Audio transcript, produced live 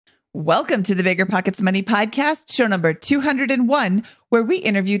Welcome to the Bigger Pockets Money Podcast, show number 201, where we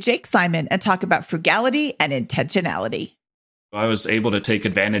interview Jake Simon and talk about frugality and intentionality. I was able to take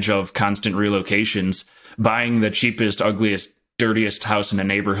advantage of constant relocations, buying the cheapest, ugliest, dirtiest house in the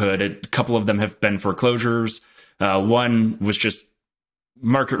neighborhood. A couple of them have been foreclosures. One was just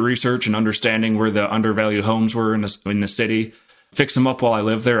market research and understanding where the undervalued homes were in the city. Fix them up while I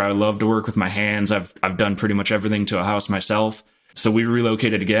live there. I love to work with my hands. I've done pretty much everything to a house myself. So we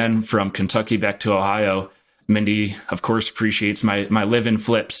relocated again from Kentucky back to Ohio. Mindy, of course, appreciates my live-in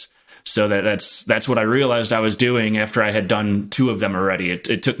flips. So that's what I realized I was doing after I had done two of them already.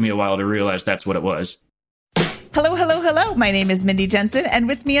 It took me a while to realize that's what it was. Hello, hello, hello. My name is Mindy Jensen, and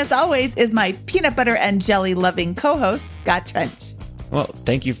with me, as always, is my peanut butter and jelly-loving co-host, Scott Trench. Well,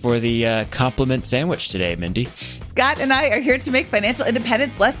 thank you for the compliment sandwich today, Mindy. Scott and I are here to make financial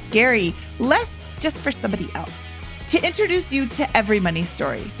independence less scary, less just for somebody else. To introduce you to every money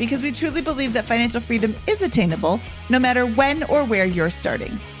story, because we truly believe that financial freedom is attainable, no matter when or where you're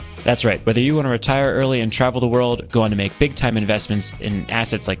starting. That's right. Whether you want to retire early and travel the world, go on to make big-time investments in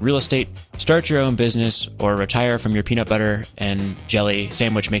assets like real estate, start your own business, or retire from your peanut butter and jelly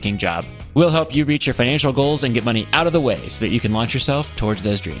sandwich-making job, we'll help you reach your financial goals and get money out of the way so that you can launch yourself towards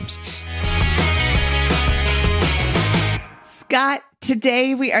those dreams. Scott,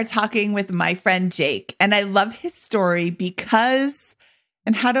 today we are talking with my friend Jake, and I love his story because,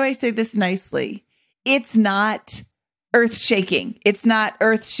 and how do I say this nicely? It's not earth-shaking. It's not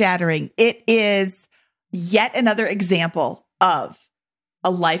earth-shattering. It is yet another example of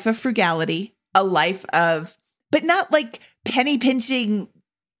a life of frugality, a life of, but not like penny-pinching,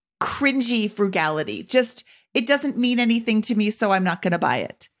 cringy frugality. Just, it doesn't mean anything to me, so I'm not going to buy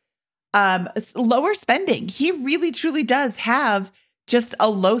it. It's lower spending. He really, truly does have just a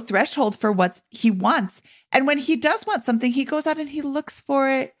low threshold for what he wants. And when he does want something, he goes out and he looks for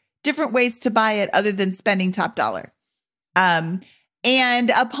it, different ways to buy it other than spending top dollar. And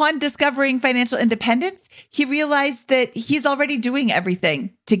upon discovering financial independence, he realized that he's already doing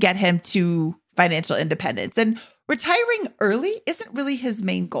everything to get him to financial independence. And retiring early isn't really his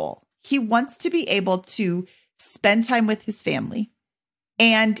main goal. He wants to be able to spend time with his family,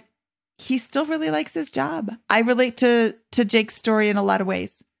 and he still really likes his job. I relate to Jake's story in a lot of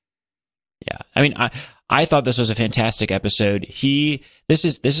ways. Yeah. I mean, I thought this was a fantastic episode. This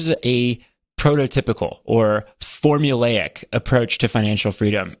is a prototypical or formulaic approach to financial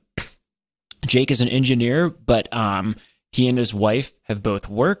freedom. Jake is an engineer, but he and his wife have both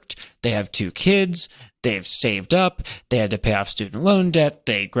worked. They have 2 kids. They've saved up. They had to pay off student loan debt.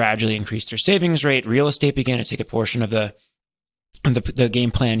 They gradually increased their savings rate. Real estate began to take a portion of the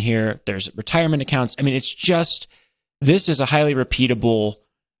game plan here. There's retirement accounts. I mean, it's just, this is a highly repeatable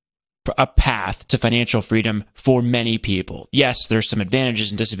a path to financial freedom for many people. Yes, there's some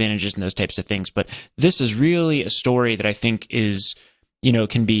advantages and disadvantages and those types of things, but this is really a story that I think is,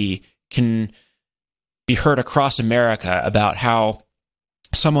 can be heard across America about how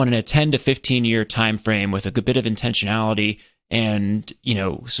someone in a 10 to 15 year time frame with a good bit of intentionality and,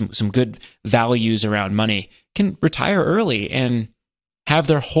 some good values around money can retire early and have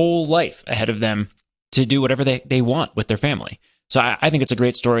their whole life ahead of them to do whatever they want with their family. So I think it's a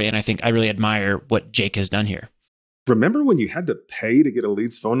great story, and I think I really admire what Jake has done here. Remember when you had to pay to get a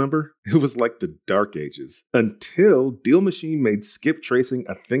lead's phone number? It was like the dark ages, until Deal Machine made skip tracing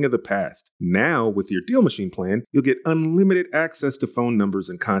a thing of the past. Now, with your Deal Machine plan, you'll get unlimited access to phone numbers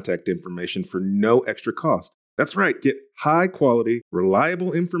and contact information for no extra cost. That's right, get high-quality,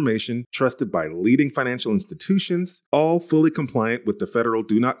 reliable information trusted by leading financial institutions, all fully compliant with the federal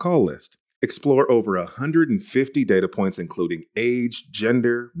Do Not Call list. Explore over 150 data points, including age,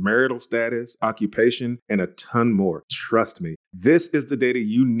 gender, marital status, occupation, and a ton more. Trust me, this is the data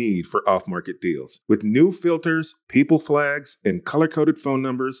you need for off-market deals. With new filters, people flags, and color-coded phone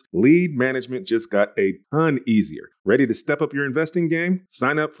numbers, lead management just got a ton easier. Ready to step up your investing game?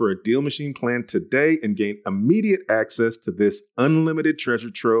 Sign up for a Deal Machine plan today and gain immediate access to this unlimited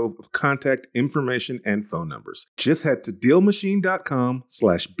treasure trove of contact information and phone numbers. Just head to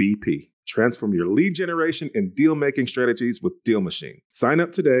DealMachine.com/BP. Transform your lead generation and deal-making strategies with Deal Machine. Sign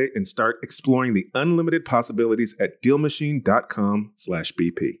up today and start exploring the unlimited possibilities at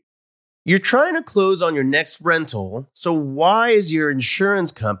DealMachine.com/BP. You're trying to close on your next rental, so why is your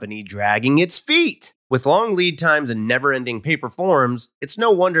insurance company dragging its feet? With long lead times and never-ending paper forms, it's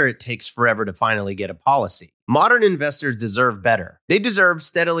no wonder it takes forever to finally get a policy. Modern investors deserve better. They deserve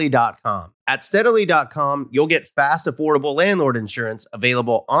Steadily.com. At Steadily.com, you'll get fast, affordable landlord insurance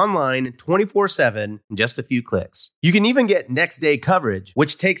available online 24/7 in just a few clicks. You can even get next-day coverage,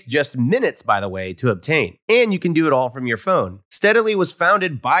 which takes just minutes, by the way, to obtain. And you can do it all from your phone. Steadily was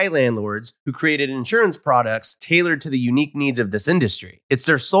founded by landlords who created insurance products tailored to the unique needs of this industry. It's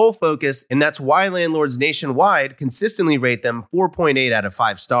their sole focus, and that's why landlords nationwide consistently rate them 4.8 out of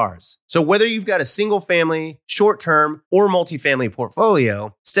 5 stars. So whether you've got a single-family, short-term, or multifamily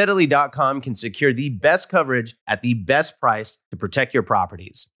portfolio, Steadily.com can secure the best coverage at the best price to protect your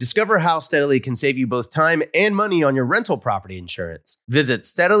properties. Discover how Steadily can save you both time and money on your rental property insurance. Visit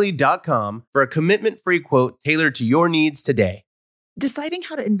Steadily.com for a commitment-free quote tailored to your needs today. Deciding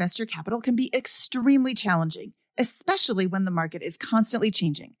how to invest your capital can be extremely challenging, especially when the market is constantly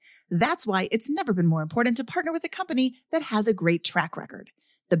changing. That's why it's never been more important to partner with a company that has a great track record.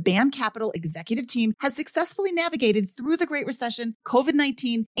 The BAM Capital executive team has successfully navigated through the Great Recession,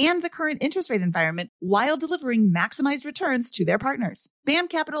 COVID-19, and the current interest rate environment while delivering maximized returns to their partners. BAM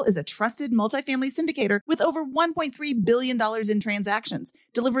Capital is a trusted multifamily syndicator with over $1.3 billion in transactions,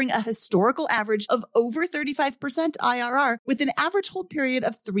 delivering a historical average of over 35% IRR with an average hold period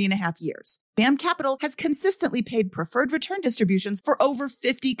of 3.5 years. BAM Capital has consistently paid preferred return distributions for over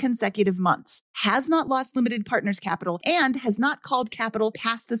 50 consecutive months, has not lost limited partners capital, and has not called capital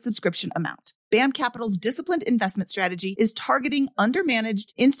past the subscription amount. BAM Capital's disciplined investment strategy is targeting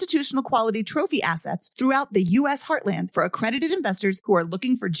undermanaged institutional quality trophy assets throughout the U.S. heartland for accredited investors who are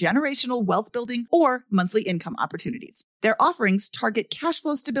looking for generational wealth building or monthly income opportunities. Their offerings target cash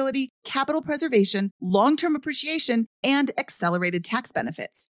flow stability, capital preservation, long-term appreciation, and accelerated tax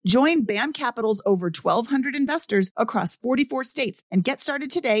benefits. Join BAM Capital's over 1,200 investors across 44 states and get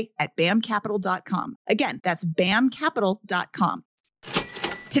started today at bamcapital.com. Again, that's bamcapital.com.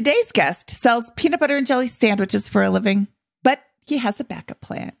 Today's guest sells peanut butter and jelly sandwiches for a living, but he has a backup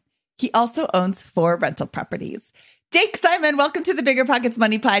plan. He also owns 4 rental properties. Jake Simon, welcome to the Bigger Pockets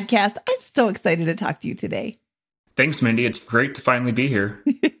Money Podcast. I'm so excited to talk to you today. Thanks, Mindy. It's great to finally be here.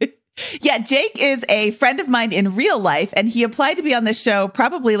 Yeah, Jake is a friend of mine in real life, and he applied to be on the show,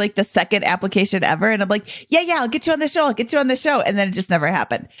 probably like the second application ever. And I'm like, yeah, I'll get you on the show. I'll get you on the show. And then it just never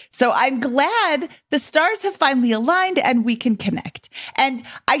happened. So I'm glad the stars have finally aligned and we can connect. And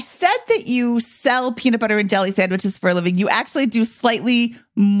I said that you sell peanut butter and jelly sandwiches for a living. You actually do slightly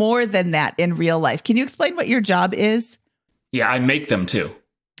more than that in real life. Can you explain what your job is? Yeah, I make them too.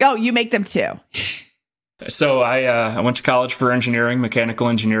 Oh, you make them too. So I went to college for engineering, mechanical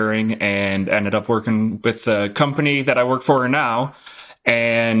engineering, and ended up working with the company that I work for now.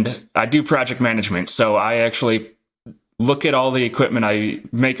 And I do project management. So I actually look at all the equipment. I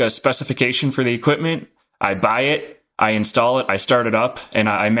make a specification for the equipment. I buy it. I install it. I start it up, and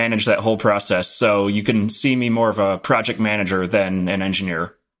I manage that whole process. So you can see me more of a project manager than an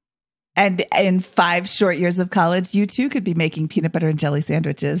engineer. And in 5 short years of college, you too could be making peanut butter and jelly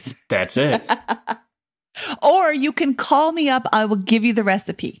sandwiches. That's it. Or you can call me up. I will give you the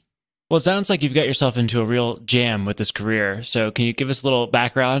recipe. Well, it sounds like you've got yourself into a real jam with this career. So can you give us a little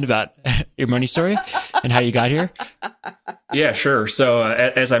background about your money story and how you got here? Yeah, sure. So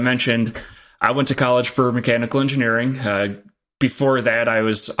as I mentioned, I went to college for mechanical engineering. Before that, I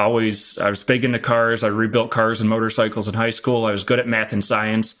was big into cars. I rebuilt cars and motorcycles in high school. I was good at math and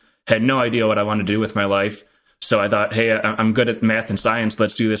science. Had no idea what I wanted to do with my life. So I thought, hey, I'm good at math and science.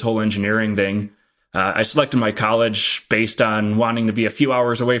 Let's do this whole engineering thing. I selected my college based on wanting to be a few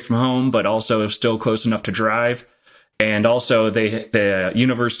hours away from home, but also still close enough to drive. And also, the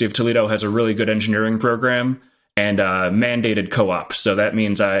University of Toledo has a really good engineering program and mandated co-op. So that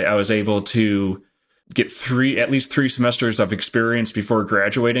means I was able to get at least three semesters of experience before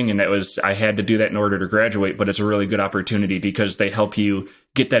graduating. And I had to do that in order to graduate, but it's a really good opportunity because they help you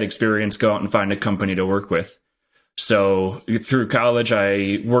get that experience, go out and find a company to work with. So through college,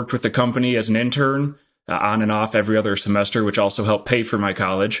 I worked with the company as an intern on and off every other semester, which also helped pay for my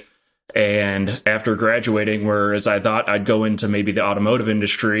college. And after graduating, whereas I thought I'd go into maybe the automotive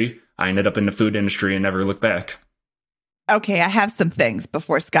industry, I ended up in the food industry and never looked back. Okay, I have some things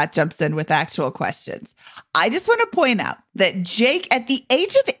before Scott jumps in with actual questions. I just want to point out that Jake, at the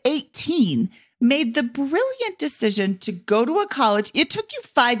age of 18, made the brilliant decision to go to a college. It took you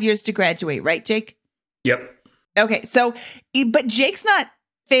 5 years to graduate, right, Jake? Yep. Okay, but Jake's not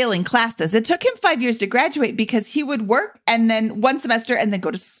failing classes. It took him 5 years to graduate because he would work and then one semester and then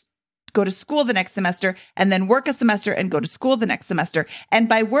go to school the next semester and then work a semester and go to school the next semester. And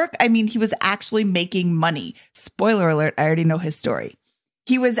by work, I mean he was actually making money. Spoiler alert, I already know his story.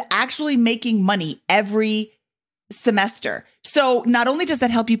 He was actually making money every semester. So not only does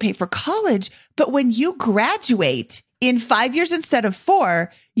that help you pay for college, but when you graduate in 5 years instead of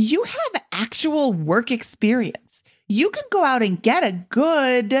 4, you have actual work experience. You can go out and get a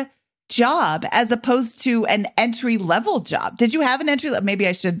good job as opposed to an entry level job. Did you have an entry level? Maybe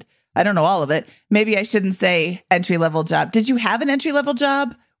I don't know all of it. Maybe I shouldn't say entry level job. Did you have an entry level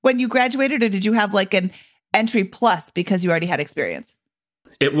job when you graduated, or did you have like an entry plus because you already had experience?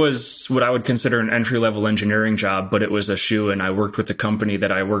 It was what I would consider an entry-level engineering job, but it was a shoe-in. I worked with the company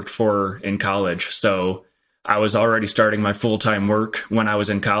that I worked for in college. So I was already starting my full-time work when I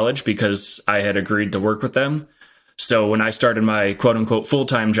was in college because I had agreed to work with them. So when I started my quote-unquote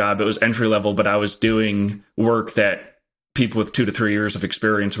full-time job, it was entry-level, but I was doing work that people with 2 to 3 years of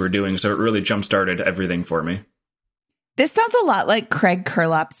experience were doing. So it really jump-started everything for me. This sounds a lot like Craig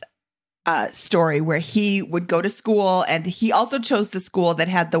Curlop's story, where he would go to school, and he also chose the school that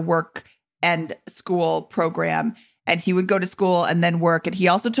had the work and school program, and he would go to school and then work. And he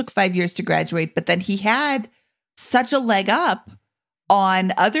also took 5 years to graduate, but then he had such a leg up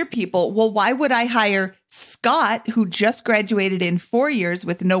on other people. Well, why would I hire Scott, who just graduated in 4 years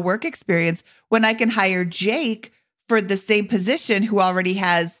with no work experience, when I can hire Jake for the same position who already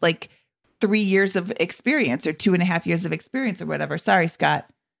has like 3 years of experience or 2.5 years of experience or whatever? Sorry, Scott.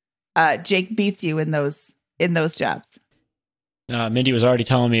 Jake beats you in those jobs. Mindy was already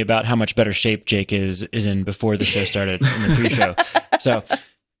telling me about how much better shape Jake is in before the show started in the pre-show. So,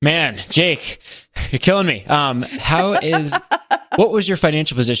 man, Jake, you're killing me. What was your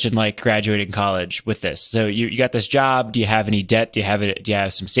financial position like graduating college with this? So you got this job. Do you have any debt? Do you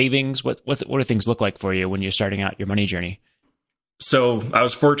have some savings? What do things look like for you when you're starting out your money journey? So I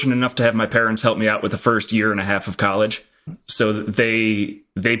was fortunate enough to have my parents help me out with the first year and a half of college. So they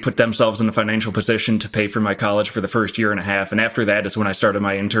put themselves in a financial position to pay for my college for the first year and a half. And after that is when I started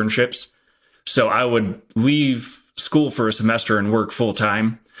my internships. So I would leave school for a semester and work full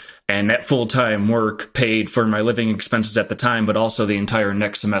time. And that full time work paid for my living expenses at the time, but also the entire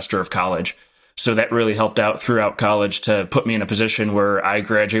next semester of college. So that really helped out throughout college to put me in a position where I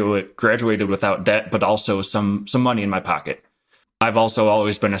graduated without debt, but also some money in my pocket. I've also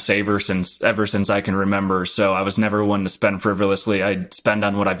always been a saver ever since I can remember. So I was never one to spend frivolously. I'd spend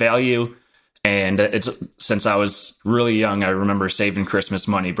on what I value. And since I was really young, I remember saving Christmas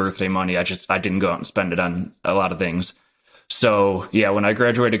money, birthday money. I didn't go out and spend it on a lot of things. So yeah, when I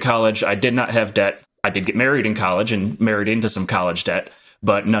graduated college, I did not have debt. I did get married in college and married into some college debt,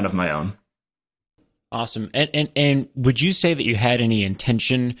 but none of my own. Awesome. And would you say that you had any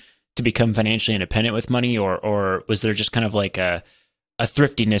intention to become financially independent with money, or was there just kind of like a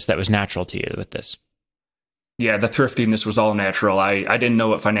thriftiness that was natural to you with this? Yeah, the thriftiness was all natural. I didn't know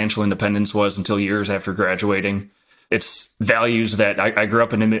what financial independence was until years after graduating. It's values that I grew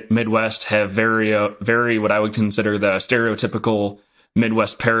up in the Midwest, have very what I would consider the stereotypical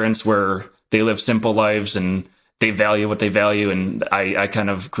Midwest parents, where they live simple lives and they value what they value. And I kind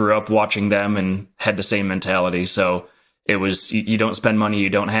of grew up watching them and had the same mentality. So it was, you don't spend money you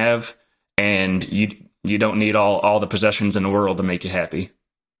don't have, and you don't need all the possessions in the world to make you happy.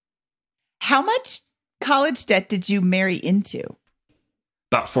 How much college debt did you marry into?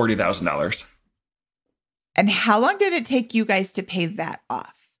 About $40,000. And how long did it take you guys to pay that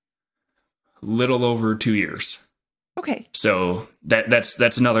off? Little over 2 years. Okay. So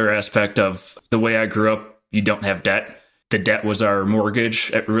that's another aspect of the way I grew up. You don't have debt. The debt was our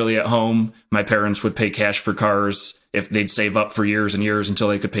mortgage really at home. My parents would pay cash for cars if they'd save up for years and years until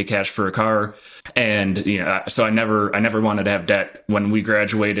they could pay cash for a car. And, so I never wanted to have debt. When we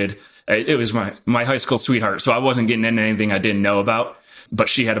graduated, it was my high school sweetheart. So I wasn't getting into anything I didn't know about, but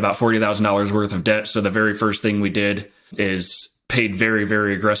she had about $40,000 worth of debt. So the very first thing we did is paid very,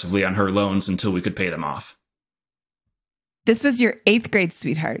 very aggressively on her loans until we could pay them off. This was your 8th grade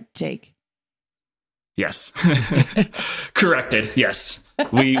sweetheart, Jake. Yes. Corrected. Yes.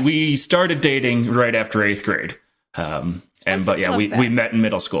 We started dating right after 8th grade. We met in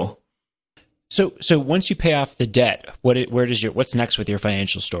middle school. So once you pay off the debt, what's next with your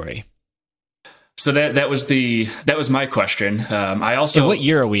financial story? So that was my question. I also, and what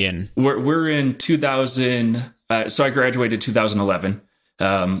year are we in? We're in 2000. So I graduated 2011.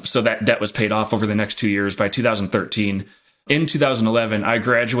 So that debt was paid off over the next 2 years. By 2013, in 2011, I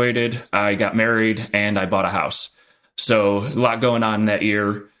graduated, I got married, and I bought a house. So a lot going on that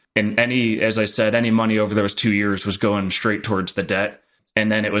year. And as I said, any money over those 2 years was going straight towards the debt.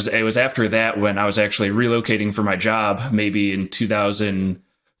 And then it was after that when I was actually relocating for my job, maybe in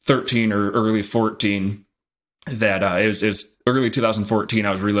 2013 or early 14, that it was early 2014, I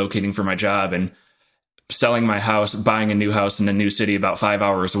was relocating for my job and selling my house, buying a new house in a new city about 5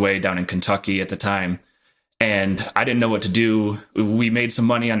 hours away down in Kentucky at the time. And I didn't know what to do. We made some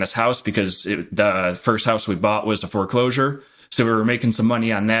money on this house because the first house we bought was a foreclosure. So we were making some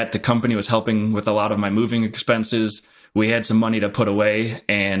money on that. The company was helping with a lot of my moving expenses. We had some money to put away,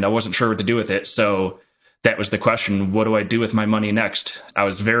 and I wasn't sure what to do with it. So that was the question. What do I do with my money next? I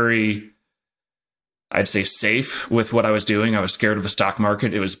was very, I'd say, safe with what I was doing. I was scared of the stock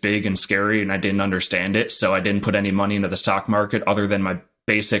market. It was big and scary, and I didn't understand it. So I didn't put any money into the stock market other than my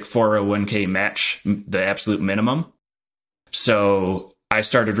basic 401k match, the absolute minimum. So I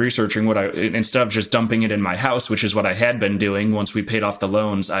started researching instead of just dumping it in my house, which is what I had been doing. Once we paid off the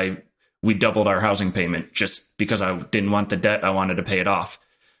loans, we doubled our housing payment just because I didn't want the debt. I wanted to pay it off.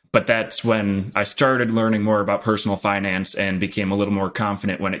 But that's when I started learning more about personal finance and became a little more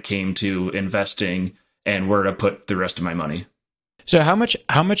confident when it came to investing and where to put the rest of my money. So how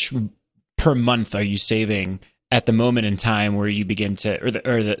much per month are you saving at the moment in time where you begin to, or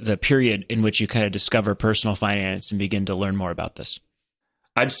the period in which you kind of discover personal finance and begin to learn more about this?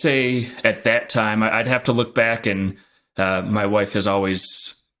 I'd say at that time, I'd have to look back, and my wife has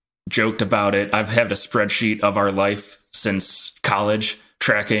always joked about it. I've had a spreadsheet of our life since college,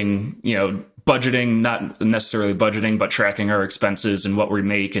 tracking, budgeting, not necessarily budgeting, but tracking our expenses and what we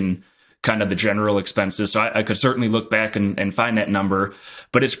make and kind of the general expenses. So I could certainly look back and find that number,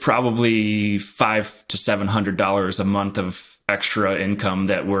 but it's probably $500 to $700 a month of extra income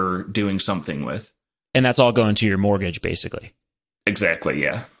that we're doing something with. And that's all going to your mortgage, basically. Exactly,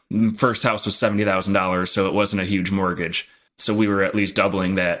 yeah. First house was $70,000, so it wasn't a huge mortgage. So we were at least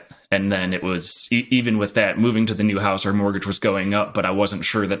doubling that. And then it was, even with that, moving to the new house, our mortgage was going up, but I wasn't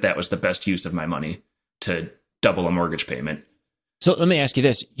sure that was the best use of my money to double a mortgage payment. So let me ask you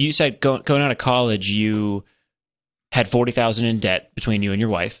this. You said going out of college, you had $40,000 in debt between you and your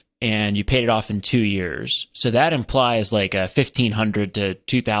wife, and you paid it off in 2 years. So that implies like a $1,500 to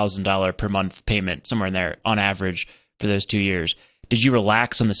 $2,000 per month payment, somewhere in there on average for those 2 years. Did you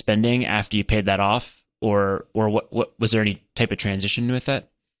relax on the spending after you paid that off? Or what was there any type of transition with that?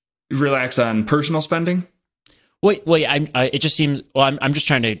 Relax on personal spending? Wait. It just seems. Well, I'm just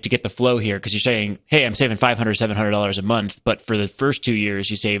trying to get the flow here, because you're saying, "Hey, I'm saving $500, $700 a month," but for the first 2 years,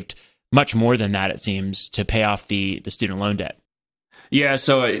 you saved much more than that. It seems, to pay off the student loan debt. Yeah.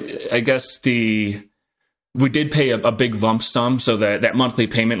 So I guess we did pay a big lump sum, so that monthly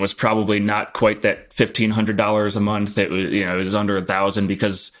payment was probably not quite that $1,500 a month. It was under $1,000,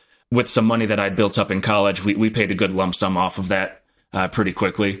 because with some money that I'd built up in college, we paid a good lump sum off of that pretty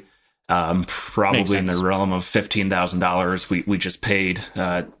quickly. Probably in the realm of $15,000. We just paid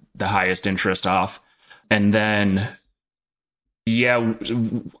the highest interest off. And then, yeah,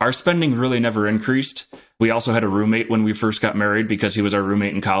 our spending really never increased. We also had a roommate when we first got married, because he was our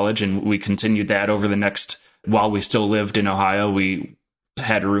roommate in college, and we continued that over while we still lived in Ohio. We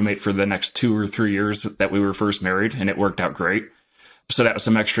had a roommate for the next 2 or 3 years that we were first married, and it worked out great. So that was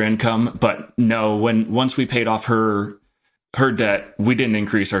some extra income. But no, once we paid off her debt, we didn't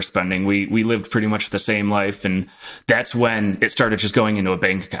increase our spending. We lived pretty much the same life, and that's when it started just going into a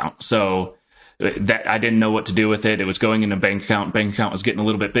bank account. So that I didn't know what to do with it. It was going in a bank account. Bank account was getting a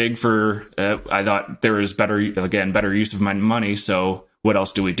little bit big for. I thought there was better use of my money. So what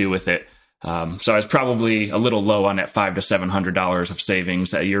else do we do with it? So I was probably a little low on that $500 to $700 of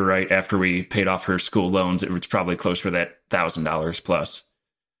savings. You're right. After we paid off her school loans, it was probably closer to that $1,000 plus.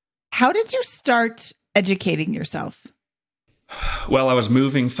 How did you start educating yourself? Well, I was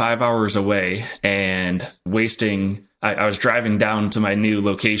moving 5 hours away and wasting. I was driving down to my new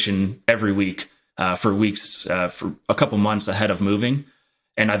location every week for weeks, for a couple months ahead of moving.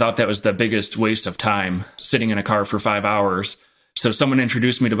 And I thought that was the biggest waste of time, sitting in a car for 5 hours. So someone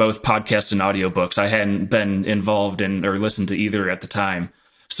introduced me to both podcasts and audiobooks. I hadn't been involved in or listened to either at the time.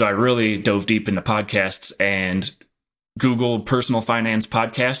 So I really dove deep into podcasts and Googled personal finance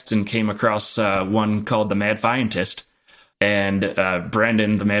podcasts and came across one called The Mad Fientist. And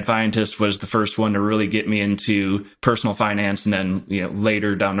Brandon, the Mad Fientist, was the first one to really get me into personal finance, and then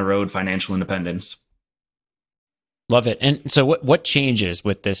later down the road, financial independence. Love it. And so, what changes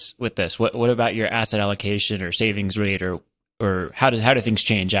with this? What about your asset allocation or savings rate, or how do things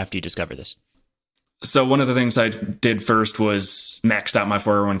change after you discover this? So one of the things I did first was maxed out my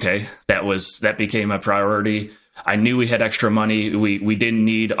 401k. That became a priority. I knew we had extra money. We didn't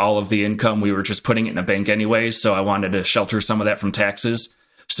need all of the income. We were just putting it in a bank anyway. So I wanted to shelter some of that from taxes.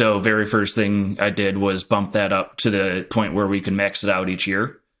 So very first thing I did was bump that up to the point where we could max it out each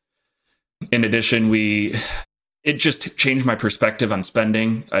year. In addition, it just changed my perspective on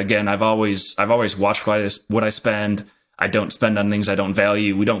spending. Again, I've always watched what I spend. I don't spend on things I don't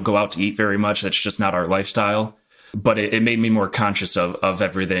value. We don't go out to eat very much. That's just not our lifestyle. But it made me more conscious of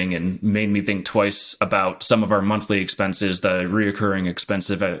everything, and made me think twice about some of our monthly expenses, the reoccurring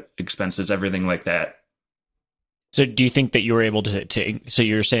expenses, everything like that. So do you think that you were able to so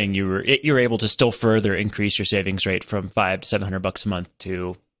you're saying you were able to still further increase your savings rate from $500 to $700 a month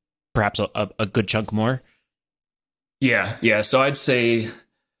to perhaps a good chunk more? Yeah. So I'd say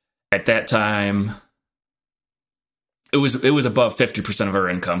at that time, it was above 50% of our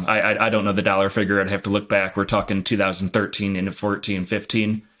income. I don't know the dollar figure. I'd have to look back. We're talking 2013 into 14,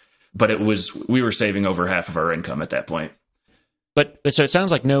 15, but we were saving over half of our income at that point. But so it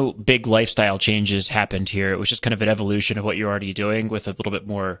sounds like no big lifestyle changes happened here. It was just kind of an evolution of what you're already doing with a little bit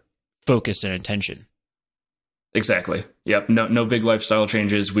more focus and intention. Exactly. Yep. No big lifestyle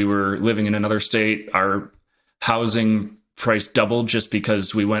changes. We were living in another state. Our housing price doubled just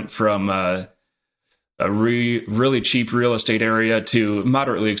because we went from a really cheap real estate area to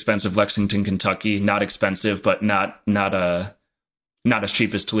moderately expensive Lexington, Kentucky. Not expensive, but not as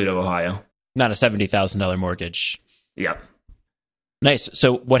cheap as Toledo, Ohio. Not a $70,000 mortgage. Yep. Nice.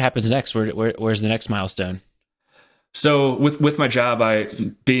 So what happens next? Where's the next milestone? So with my job,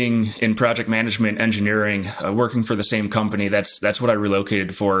 being in project management engineering, working for the same company, that's what I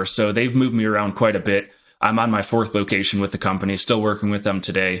relocated for. So they've moved me around quite a bit. I'm on my 4th location with the company, still working with them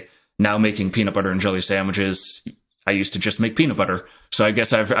today, now making peanut butter and jelly sandwiches. I used to just make peanut butter. So I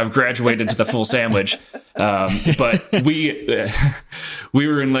guess I've graduated to the full sandwich. But we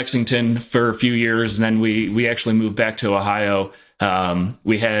were in Lexington for a few years, and then we actually moved back to Ohio.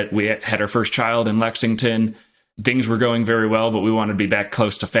 We had our first child in Lexington. Things were going very well, but we wanted to be back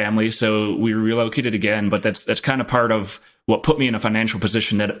close to family. So we relocated again, but that's kind of part of what put me in a financial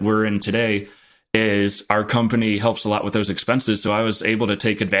position that we're in today. Is our company helps a lot with those expenses. So I was able to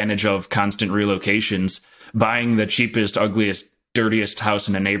take advantage of constant relocations, buying the cheapest, ugliest, dirtiest house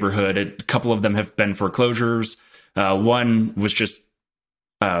in a neighborhood. A couple of them have been foreclosures. One was just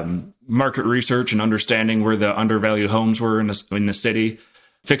market research and understanding where the undervalued homes were in the city.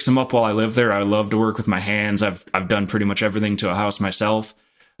 Fix them up while I live there. I love to work with my hands. I've done pretty much everything to a house myself.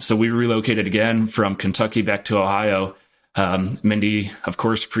 So we relocated again from Kentucky back to Ohio. Mindy, of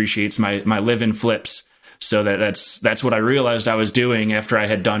course, appreciates my live-in flips. So that's what I realized I was doing after I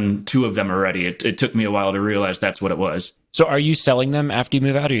had done 2 of them already. It took me a while to realize that's what it was. So are you selling them after you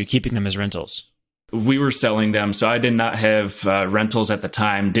move out, or are you keeping them as rentals? We were selling them. So I did not have rentals at the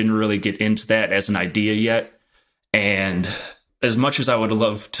time, didn't really get into that as an idea yet. And as much as I would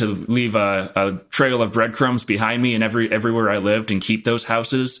love to leave a trail of breadcrumbs behind me and everywhere I lived and keep those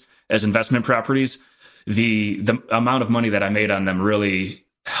houses as investment properties, the amount of money that I made on them really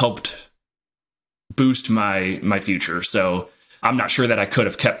helped boost my future. So I'm not sure that I could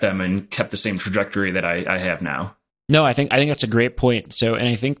have kept them and kept the same trajectory that I have now. No, I think that's a great point. So, and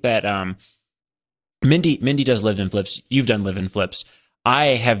I think that Mindy does live in flips. You've done live in flips. I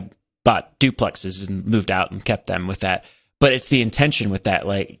have bought duplexes and moved out and kept them with that. But it's the intention with that.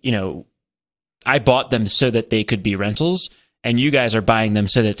 Like, I bought them so that they could be rentals, and you guys are buying them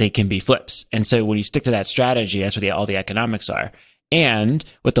so that they can be flips. And so when you stick to that strategy, that's what all the economics are. And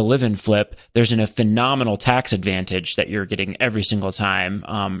with the live-in flip, there's a phenomenal tax advantage that you're getting every single time,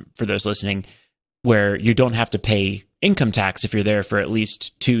 for those listening, where you don't have to pay income tax if you're there for at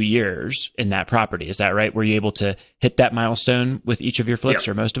least 2 years in that property. Is that right? Were you able to hit that milestone with each of your flips,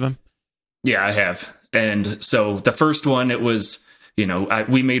 or most of them? Yeah, I have. And so the first one, it was, we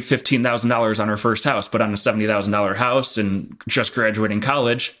made $15,000 on our first house, but on a $70,000 house and just graduating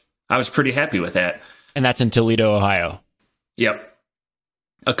college, I was pretty happy with that. And that's in Toledo, Ohio. Yep.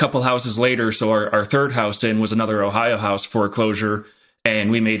 A couple houses later, so our third house in was another Ohio house foreclosure,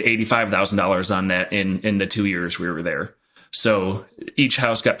 and we made $85,000 on that in the 2 years we were there. So each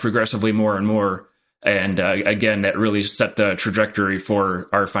house got progressively more and more. And again, that really set the trajectory for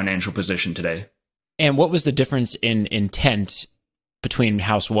our financial position today. And what was the difference in intent between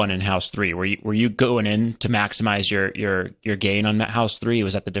house 1 and house 3? Were you going in to maximize your gain on that house 3?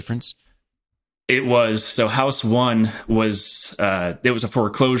 Was that the difference? It was. So house 1 was it was a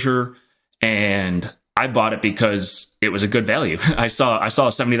foreclosure, and I bought it because it was a good value. I saw a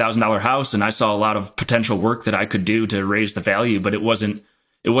 $70,000 house, and I saw a lot of potential work that I could do to raise the value, but it wasn't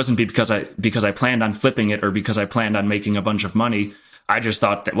because I planned on flipping it or because I planned on making a bunch of money. I just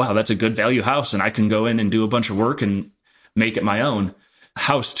thought that, wow, that's a good value house, and I can go in and do a bunch of work and make it my own.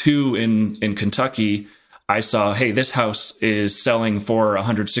 House 2 in Kentucky, I saw, hey, this house is selling for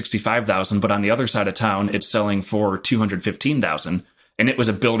 $165,000, but on the other side of town, it's selling for $215,000, and it was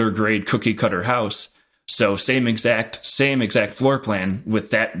a builder grade cookie cutter house. So same exact floor plan with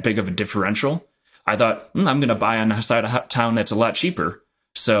that big of a differential. I thought, I'm going to buy on the side of town that's a lot cheaper.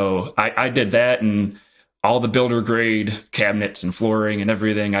 So I did that, and all the builder grade cabinets and flooring and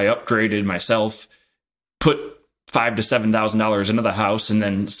everything, I upgraded myself, put $5,000 to $7,000 into the house, and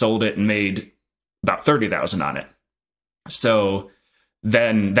then sold it and made about $30,000 on it. So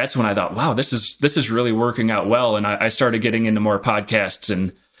then that's when I thought, wow, this is really working out well. And I started getting into more podcasts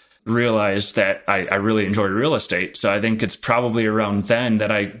and realized that I really enjoy real estate. So I think it's probably around then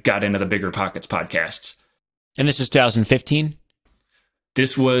that I got into the Bigger Pockets podcasts. And this is 2015?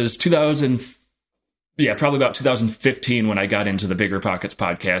 This was probably about 2015 when I got into the Bigger Pockets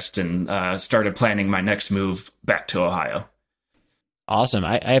podcast and started planning my next move back to Ohio. Awesome.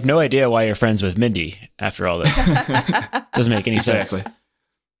 I have no idea why you're friends with Mindy after all this. Doesn't make any sense. Exactly.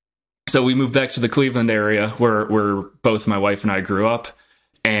 So we moved back to the Cleveland area where both my wife and I grew up,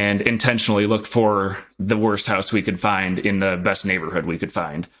 and intentionally looked for the worst house we could find in the best neighborhood we could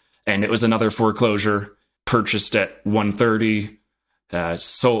find. And it was another foreclosure, purchased at 130,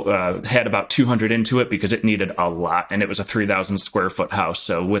 had about 200 into it because it needed a lot, and it was a 3,000 square foot house.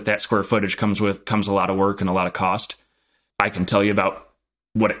 So with that square footage comes a lot of work and a lot of cost. I can tell you about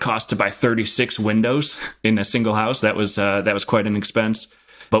what it cost to buy 36 windows in a single house. That was quite an expense,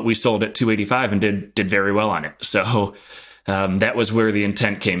 but we sold at 285 and did very well on it. So that was where the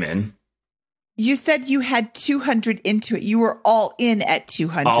intent came in. You said you had 200 into it. You were all in at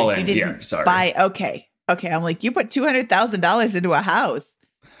 200. All in, you didn't yeah, sorry. buy. Okay. I'm like, you put $200,000 into a house.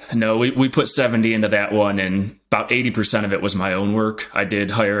 No, we put 70 into that one, and about 80% of it was my own work. I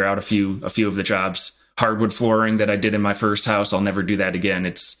did hire out a few of the jobs. Hardwood flooring that I did in my first house, I'll never do that again.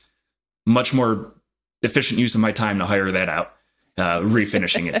 It's much more efficient use of my time to hire that out.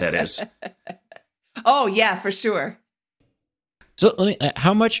 Refinishing it, that is. Oh, yeah, for sure. So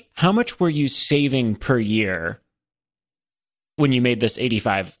how much were you saving per year when you made this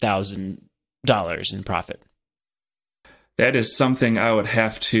 $85,000 in profit? That is something I would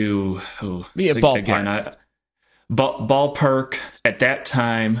have to be a ballpark. Again, ballpark at that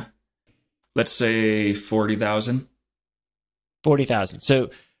time. Let's say 40,000. 40,000. So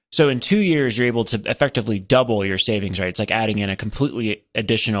in 2 years, you're able to effectively double your savings, right? It's like adding in a completely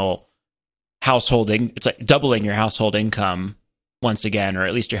additional householding. It's like doubling your household income once again, or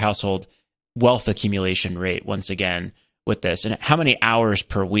at least your household wealth accumulation rate once again with this. And how many hours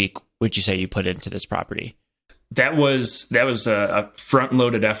per week would you say you put into this property? That was a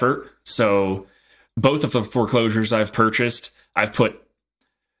front-loaded effort. So both of the foreclosures I've purchased, I've put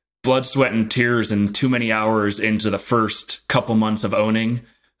blood, sweat, and tears and too many hours into the first couple months of owning.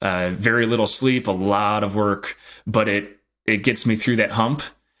 Very little sleep, a lot of work, but it gets me through that hump.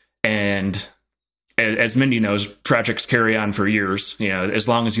 And as Mindy knows, projects carry on for years. You know, as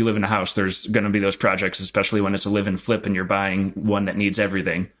long as you live in a house, there's going to be those projects, especially when it's a live and flip and you're buying one that needs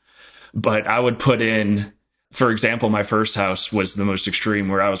everything. But I would put in, for example, my first house was the most extreme,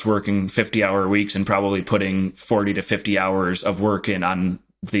 where I was working 50-hour weeks and probably putting 40 to 50 hours of work in on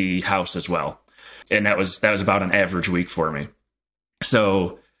the house as well. And that was about an average week for me.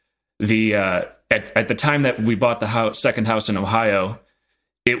 So the at the time that we bought the second house in Ohio,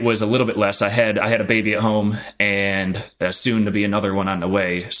 it was a little bit less. I had a baby at home and soon to be another one on the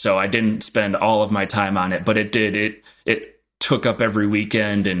way. So I didn't spend all of my time on it, but it took up every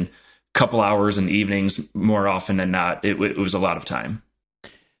weekend and couple hours in the evenings more often than not. It was a lot of time.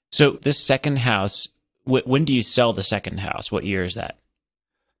 So this second house, when do you sell the second house? What year is that?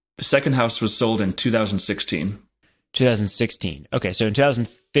 The second house was sold in 2016. 2016. Okay, so in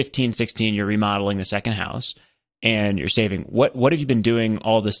 2015, 16, you're remodeling the second house and you're saving. What have you been doing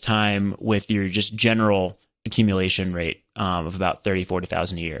all this time with your just general accumulation rate of about 30,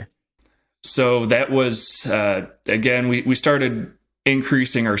 40,000 a year? So that was, again, we started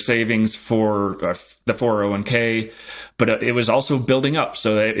increasing our savings for the 401k, but it was also building up.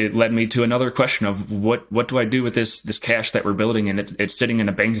 So it led me to another question of what do I do with this cash that we're building? And it's sitting in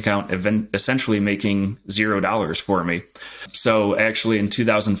a bank account, essentially making $0 for me. So actually in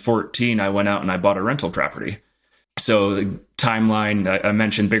 2014, I went out and I bought a rental property. So the timeline, I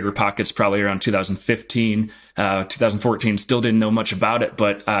mentioned Bigger Pockets probably around 2015, 2014, still didn't know much about it,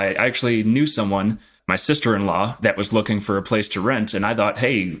 but I actually knew someone, my sister-in-law, that was looking for a place to rent. And I thought,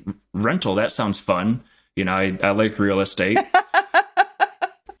 hey, rental, that sounds fun. You know, I like real estate.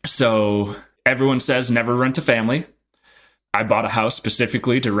 So everyone says never rent a family. I bought a house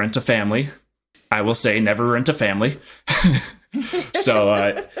specifically to rent a family. I will say never rent a family.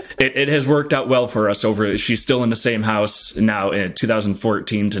 So it has worked out well for us she's still in the same house now in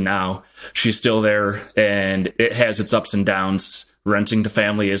 2014 to now. She's still there and it has its ups and downs. Renting to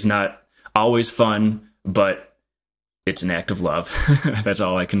family is not always fun, but it's an act of love. That's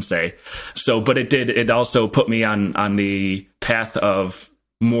all I can say. So, but it also put me on the path of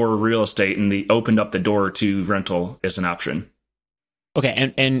more real estate and opened up the door to rental as an option.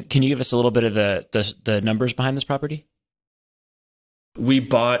 Okay. And can you give us a little bit of the numbers behind this property? We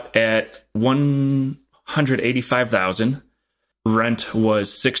bought at 100 $185,000. Rent was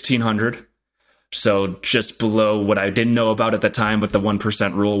 $1,600. So just below what I didn't know about at the time, but the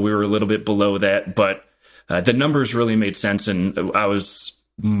 1% rule, we were a little bit below that. But the numbers really made sense, and I was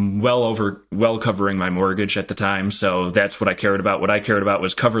well covering my mortgage at the time. So that's what I cared about. What I cared about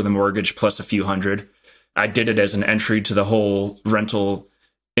was cover the mortgage plus a few hundred. I did it as an entry to the whole rental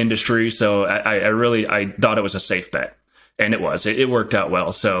industry. So I thought it was a safe bet, and it was. It worked out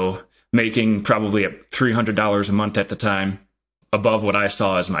well. So making probably $300 a month at the time, above what I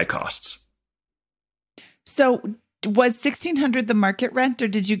saw as my costs. So was $1,600 the market rent, or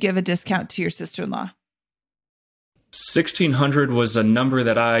did you give a discount to your sister-in-law? $1,600 was a number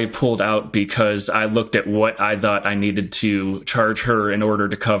that I pulled out because I looked at what I thought I needed to charge her in order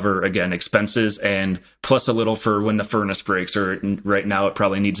to cover, again, expenses, and plus a little for when the furnace breaks, or right now it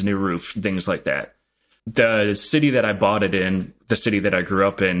probably needs a new roof, things like that. The city that I bought it in, the city that I grew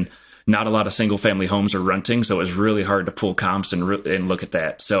up in, not a lot of single family homes are renting, so it was really hard to pull comps and look at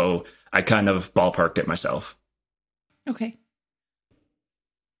that. So I kind of ballparked it myself. Okay.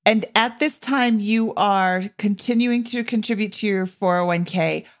 And at this time, you are continuing to contribute to your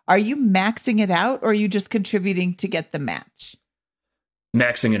 401k. Are you maxing it out, or are you just contributing to get the match?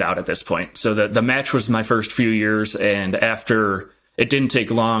 Maxing it out at this point. So the match was my first few years, and after, it didn't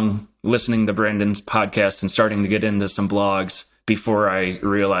take long listening to Brandon's podcast and starting to get into some blogs before I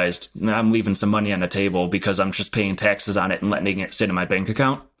realized I'm leaving some money on the table because I'm just paying taxes on it and letting it sit in my bank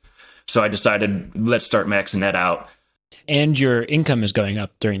account. So I decided, let's start maxing that out. And your income is going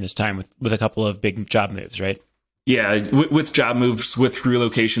up during this time with a couple of big job moves, right? Yeah, with job moves, with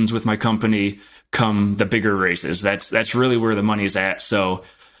relocations with my company come the bigger raises. That's really where the money is at. So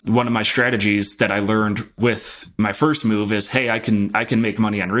one of my strategies that I learned with my first move is, hey, I can make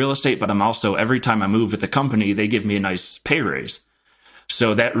money on real estate, but I'm also, every time I move with the company, they give me a nice pay raise.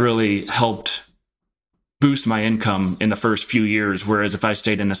 So that really helped boost my income in the first few years. Whereas if I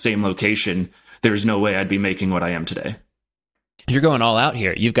stayed in the same location, there's no way I'd be making what I am today. You're going all out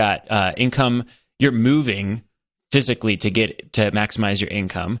here. You've got income. You're moving physically to maximize your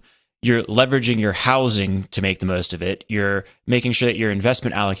income. You're leveraging your housing to make the most of it. You're making sure that your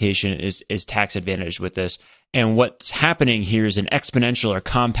investment allocation is tax advantaged with this. And what's happening here is an exponential or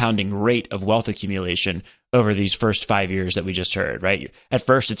compounding rate of wealth accumulation over these first 5 years that we just heard, right? At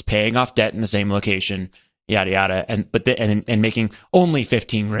first, it's paying off debt in the same location, yada yada, and making only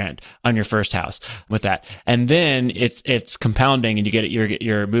 $15,000 on your first house with that, and then it's compounding, and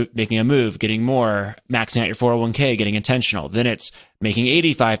you're making a move, getting more, maxing out your 401k, getting intentional. Then it's making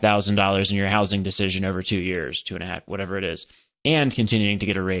 $85,000 in your housing decision over 2 years, 2.5, whatever it is, and continuing to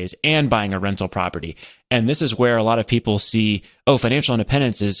get a raise and buying a rental property. And this is where a lot of people see, oh, financial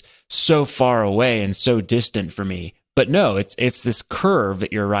independence is so far away and so distant for me. But no, it's this curve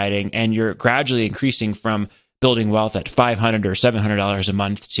that you're riding, and you're gradually increasing from building wealth at $500 or $700 a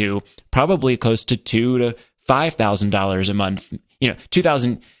month to probably close to $2,000 to $5,000 a month.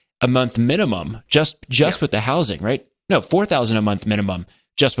 $2,000 a month minimum just with the housing, right? No, $4,000 a month minimum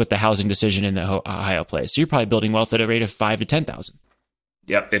just with the housing decision in the Ohio place. So you're probably building wealth at a rate of $5,000 to $10,000.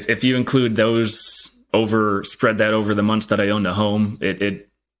 Yeah, if you include those spread that over the months that I owned a home, it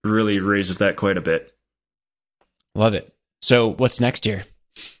really raises that quite a bit. Love it. So what's next year?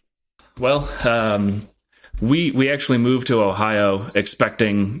 Well, we actually moved to Ohio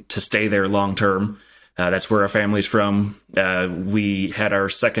expecting to stay there long term. That's where our family's from. We had our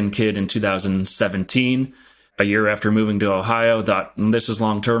second kid in 2017, a year after moving to Ohio. Thought, this is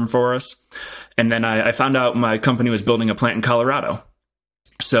long term for us. And then I found out my company was building a plant in Colorado.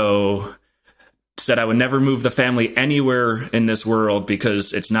 So said I would never move the family anywhere in this world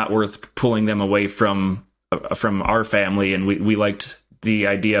because it's not worth pulling them away from our family, and we liked the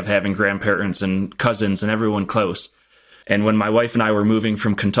idea of having grandparents and cousins and everyone close. And when my wife and I were moving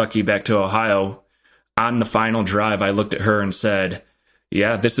from Kentucky back to Ohio, on the final drive, I looked at her and said,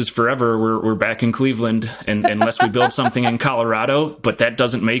 yeah, this is forever. We're back in Cleveland, and unless we build something in Colorado, but that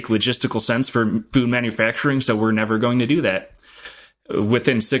doesn't make logistical sense for food manufacturing, so we're never going to do that.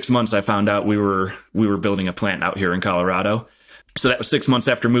 Within 6 months, I found out we were building a plant out here in Colorado. So that was 6 months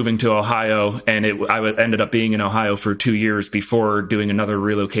after moving to Ohio, and I ended up being in Ohio for 2 years before doing another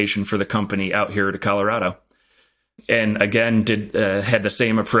relocation for the company out here to Colorado. And again, had the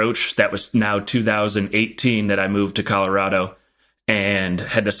same approach. That was now 2018 that I moved to Colorado, and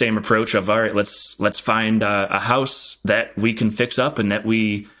had the same approach of, all right, let's find a house that we can fix up, and that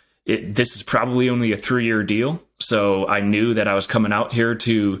this is probably only a 3-year deal. So I knew that I was coming out here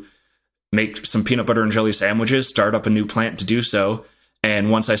to make some peanut butter and jelly sandwiches, start up a new plant to do so.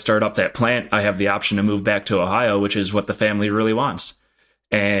 And once I start up that plant, I have the option to move back to Ohio, which is what the family really wants.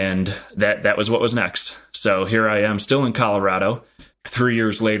 And that was what was next. So here I am still in Colorado 3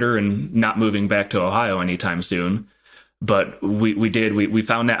 years later and not moving back to Ohio anytime soon. But we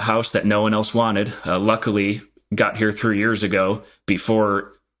found that house that no one else wanted. Luckily, got here 3 years ago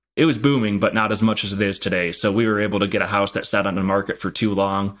before it was booming, but not as much as it is today. So we were able to get a house that sat on the market for too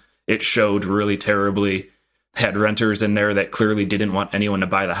long. It showed really terribly. Had renters in there that clearly didn't want anyone to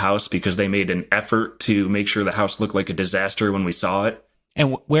buy the house because they made an effort to make sure the house looked like a disaster when we saw it.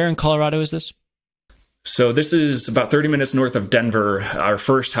 And where in Colorado is this? So this is about 30 minutes north of Denver. Our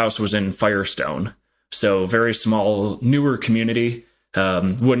first house was in Firestone. So very small, newer community.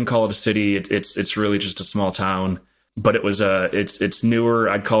 Wouldn't call it a city. It's really just a small town. But it was it's newer.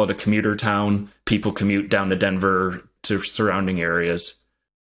 I'd call it a commuter town. People commute down to Denver to surrounding areas.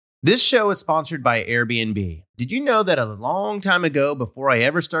 This show is sponsored by Airbnb. Did you know that a long time ago, before I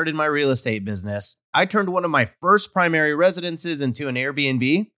ever started my real estate business, I turned one of my first primary residences into an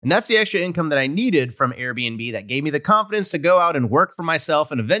Airbnb? And that's the extra income that I needed from Airbnb that gave me the confidence to go out and work for myself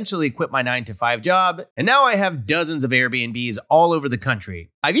and eventually quit my 9-to-5 job. And now I have dozens of Airbnbs all over the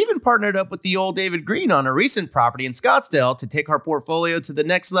country. I've even partnered up with the old David Green on a recent property in Scottsdale to take our portfolio to the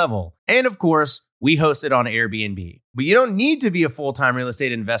next level. And of course, we host it on Airbnb. But you don't need to be a full-time real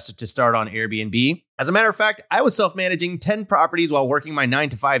estate investor to start on Airbnb. As a matter of fact, I was self-managing 10 properties while working my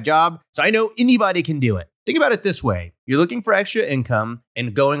 9-to-5 job, so I know anybody can do it. Think about it this way. You're looking for extra income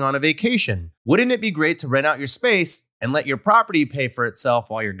and going on a vacation. Wouldn't it be great to rent out your space and let your property pay for itself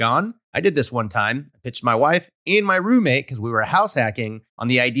while you're gone? I did this one time. I pitched my wife and my roommate, because we were house hacking, on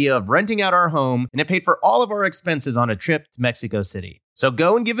the idea of renting out our home, and it paid for all of our expenses on a trip to Mexico City. So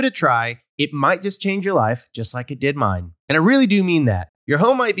go and give it a try. It might just change your life, just like it did mine. And I really do mean that. Your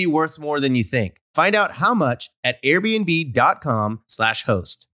home might be worth more than you think. Find out how much at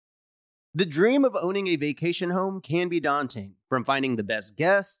airbnb.com/host. The dream of owning a vacation home can be daunting. From finding the best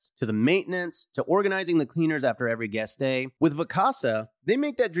guests, to the maintenance, to organizing the cleaners after every guest stay. With Vacasa, they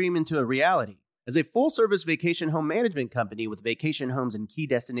make that dream into a reality. As a full-service vacation home management company with vacation homes in key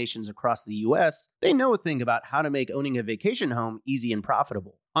destinations across the U.S., they know a thing about how to make owning a vacation home easy and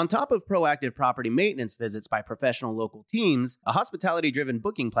profitable. On top of proactive property maintenance visits by professional local teams, a hospitality-driven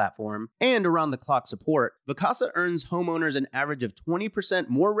booking platform, and around-the-clock support, Vacasa earns homeowners an average of 20%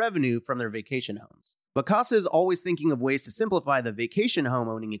 more revenue from their vacation homes. Vacasa is always thinking of ways to simplify the vacation home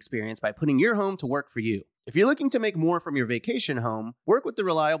owning experience by putting your home to work for you. If you're looking to make more from your vacation home, work with the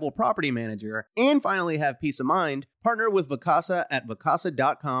reliable property manager, and finally have peace of mind, partner with Vacasa at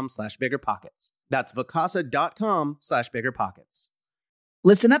vacasa.com/biggerpockets. That's vacasa.com/biggerpockets.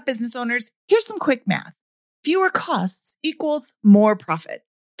 Listen up, business owners. Here's some quick math. Fewer costs equals more profit.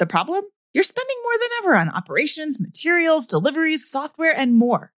 The problem? You're spending more than ever on operations, materials, deliveries, software, and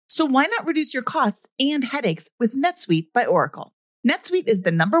more. So why not reduce your costs and headaches with NetSuite by Oracle? NetSuite is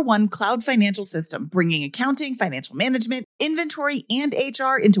the #1 cloud financial system, bringing accounting, financial management, inventory, and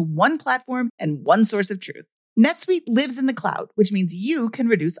HR into one platform and one source of truth. NetSuite lives in the cloud, which means you can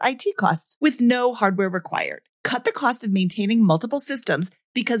reduce IT costs with no hardware required. Cut the cost of maintaining multiple systems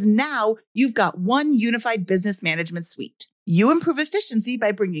because now you've got one unified business management suite. You improve efficiency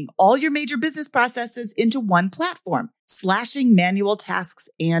by bringing all your major business processes into one platform, slashing manual tasks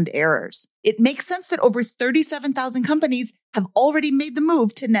and errors. It makes sense that over 37,000 companies have already made the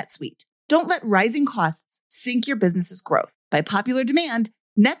move to NetSuite. Don't let rising costs sink your business's growth. By popular demand,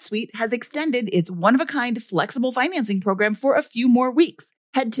 NetSuite has extended its one-of-a-kind flexible financing program for a few more weeks.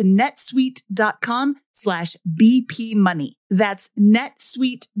 Head to netsuite.com/bpmoney. That's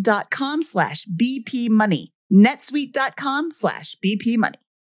netsuite.com/bpmoney. netsuite.com/bpmoney.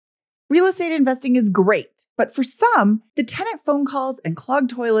 Real estate investing is great, but for some, the tenant phone calls and clogged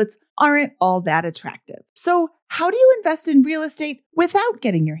toilets aren't all that attractive. So how do you invest in real estate without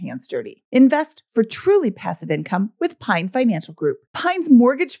getting your hands dirty? Invest for truly passive income with Pine Financial Group. Pine's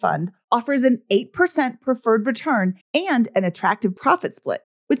mortgage fund offers an 8% preferred return and an attractive profit split,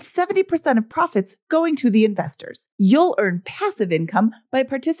 with 70% of profits going to the investors. You'll earn passive income by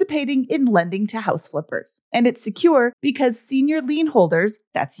participating in lending to house flippers. And it's secure because senior lien holders,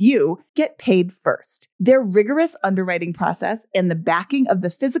 that's you, get paid first. Their rigorous underwriting process and the backing of the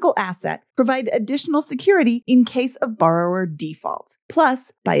physical asset provide additional security in case of borrower default.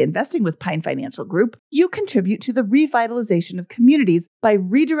 Plus, by investing with Pine Financial Group, you contribute to the revitalization of communities by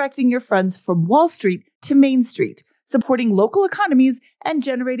redirecting your funds from Wall Street to Main Street, supporting local economies and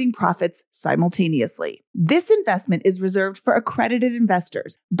generating profits simultaneously. This investment is reserved for accredited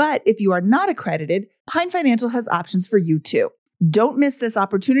investors, but if you are not accredited, Pine Financial has options for you too. Don't miss this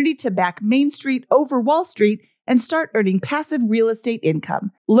opportunity to back Main Street over Wall Street and start earning passive real estate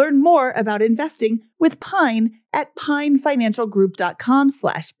income. Learn more about investing with Pine at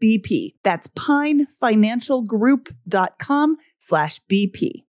pinefinancialgroup.com/BP. That's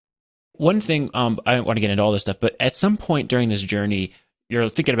pinefinancialgroup.com/BP. One thing, I don't want to get into all this stuff, but at some point during this journey, you're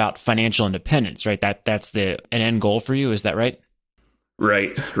thinking about financial independence, right? That's an end goal for you. Is that right?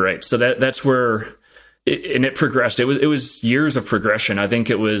 Right. So that's where it progressed. It was years of progression. I think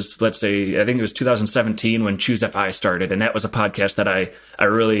it was 2017 when Choose FI started. And that was a podcast that I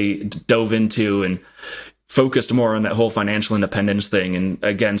really dove into and focused more on that whole financial independence thing. And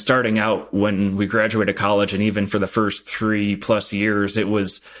again, starting out when we graduated college and even for the first 3+ years,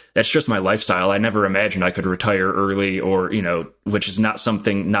 that's just my lifestyle. I never imagined I could retire early or, which is not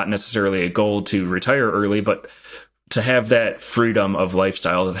necessarily a goal to retire early, but to have that freedom of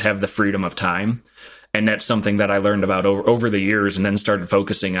lifestyle, to have the freedom of time. And that's something that I learned about over the years and then started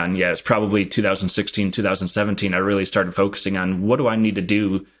focusing on. Yeah, it's probably 2016, 2017. I really started focusing on what do I need to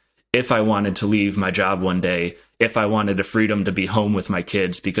do if I wanted to leave my job one day, if I wanted the freedom to be home with my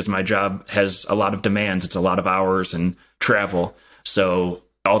kids, because my job has a lot of demands. It's a lot of hours and travel. So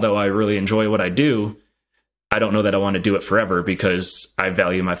although I really enjoy what I do, I don't know that I want to do it forever because I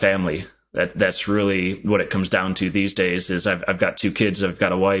value my family. That's really what it comes down to these days is I've got 2 kids, I've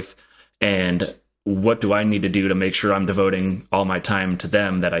got a wife, and what do I need to do to make sure I'm devoting all my time to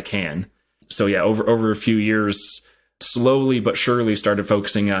them that I can? So yeah, over a few years, slowly but surely started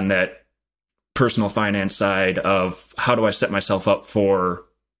focusing on that personal finance side of how do I set myself up for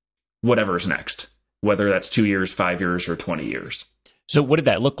whatever's next, whether that's 2 years, 5 years, or 20 years. So what did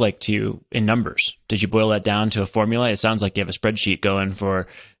that look like to you in numbers? Did you boil that down to a formula? It sounds like you have a spreadsheet going for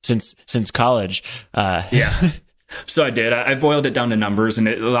since college. Yeah. So I did. I boiled it down to numbers, and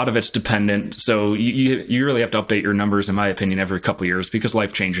a lot of it's dependent. So you really have to update your numbers, in my opinion, every couple of years because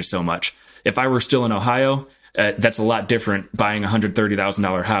life changes so much. If I were still in Ohio, that's a lot different buying a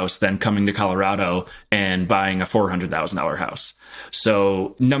 $130,000 house than coming to Colorado and buying a $400,000 house.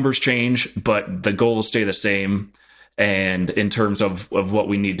 So numbers change, but the goals stay the same. And in terms of what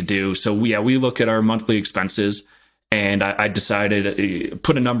we need to do. So we look at our monthly expenses, and I decided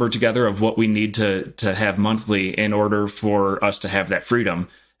put a number together of what we need to have monthly in order for us to have that freedom.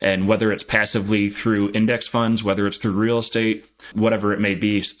 And whether it's passively through index funds, whether it's through real estate, whatever it may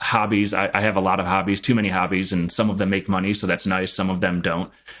be, hobbies. I have a lot of hobbies, too many hobbies, and some of them make money. So that's nice. Some of them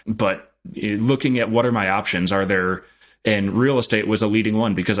don't. But looking at what are my options, and real estate was a leading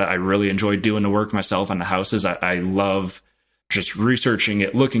one because I really enjoyed doing the work myself on the houses. I love just researching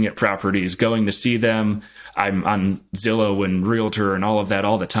it, looking at properties, going to see them. I'm on Zillow and Realtor and all of that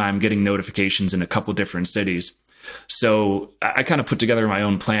all the time, getting notifications in a couple different cities. So I kind of put together my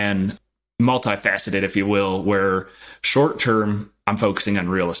own plan, multifaceted, if you will, where short term, I'm focusing on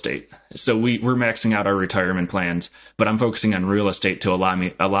real estate. So we're maxing out our retirement plans, but I'm focusing on real estate to allow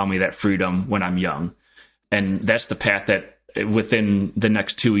me that freedom when I'm young. And that's the path that within the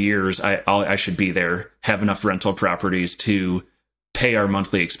next 2 years, I should be there, have enough rental properties to pay our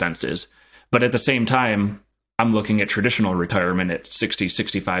monthly expenses. But at the same time, I'm looking at traditional retirement at 60,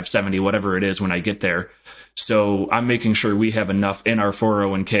 65, 70, whatever it is when I get there. So I'm making sure we have enough in our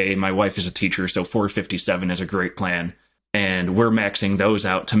 401k. My wife is a teacher, so 457 is a great plan. And we're maxing those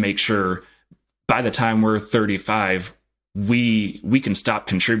out to make sure by the time we're 35, we can stop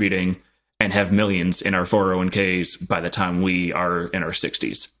contributing and have millions in our 401ks by the time we are in our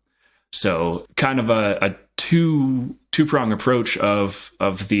 60s. So kind of a two-prong approach of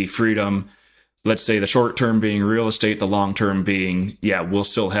the freedom. Let's say the short term being real estate, the long term being, we'll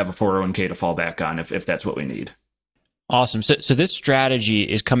still have a 401k to fall back on if that's what we need. Awesome. So this strategy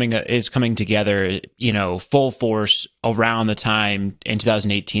is coming together, full force around the time in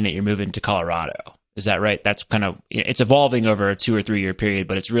 2018 that you're moving to Colorado. Is that right? That's kind of, it's evolving over a 2 or 3 year period,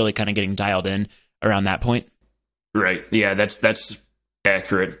 but it's really kind of getting dialed in around that point. Right. Yeah, that's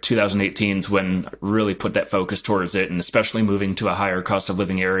accurate. 2018 is when I really put that focus towards it, and especially moving to a higher cost of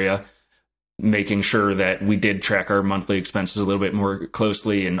living area, making sure that we did track our monthly expenses a little bit more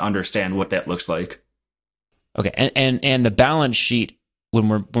closely and understand what that looks like. Okay. And the balance sheet when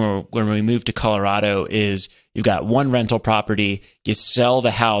we move to Colorado is you've got one rental property, you sell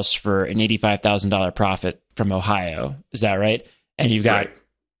the house for an $85,000 profit from Ohio. Is that right? And you've got,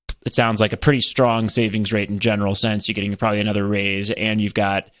 It sounds like a pretty strong savings rate in general sense. You're getting probably another raise, and you've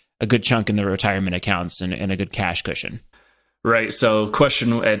got a good chunk in the retirement accounts and a good cash cushion. Right. So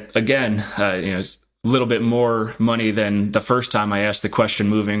question again, it's a little bit more money than the first time I asked the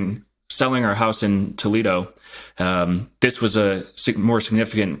question selling our house in Toledo. This was a more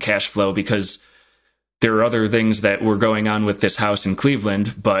significant cash flow because there are other things that were going on with this house in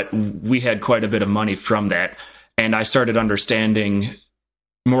Cleveland, but we had quite a bit of money from that. And I started understanding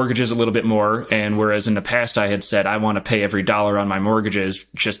mortgages a little bit more. And whereas in the past I had said, I want to pay every dollar on my mortgages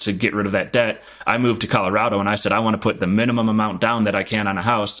just to get rid of that debt, I moved to Colorado and I said, I want to put the minimum amount down that I can on a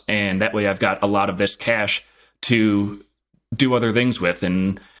house. And that way I've got a lot of this cash to do other things with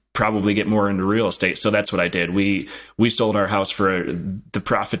and probably get more into real estate. So that's what I did. We sold our house for the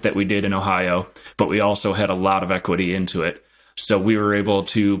profit that we did in Ohio, but we also had a lot of equity into it. So we were able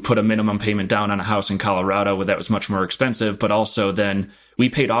to put a minimum payment down on a house in Colorado that was much more expensive, but also then we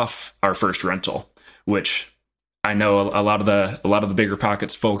paid off our first rental, which I know a lot of the bigger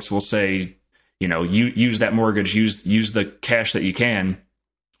pockets folks will say, you know, use that mortgage, use the cash that you can.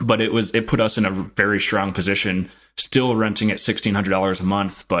 But it put us in a very strong position, still renting at $1,600 a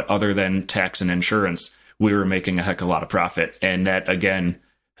month. But other than tax and insurance, we were making a heck of a lot of profit. And that, again,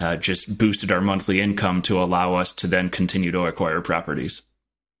 just boosted our monthly income to allow us to then continue to acquire properties.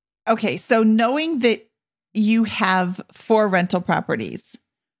 Okay, so knowing that you have 4 rental properties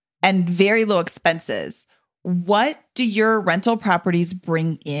and very low expenses, what do your rental properties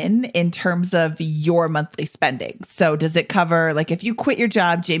bring in terms of your monthly spending? So does it cover, like if you quit your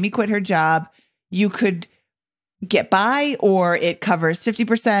job, Jamie quit her job, you could get by, or it covers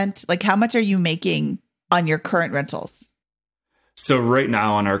 50%? Like how much are you making on your current rentals? So right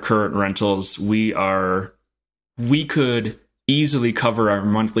now on our current rentals, we could easily cover our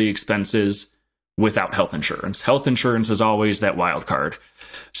monthly expenses without health insurance. Health insurance is always that wild card.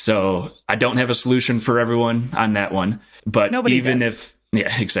 So I don't have a solution for everyone on that one. But Nobody even does.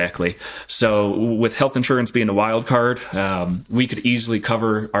 yeah, exactly. So with health insurance being a wild card, we could easily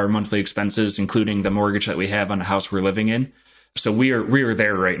cover our monthly expenses, including the mortgage that we have on the house we're living in. So we are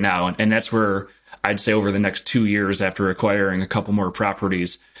there right now. And that's where I'd say over the next 2 years after acquiring a couple more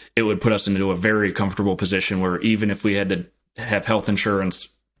properties, it would put us into a very comfortable position where even if we had to have health insurance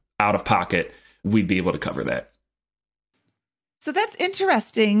out of pocket, we'd be able to cover that. So that's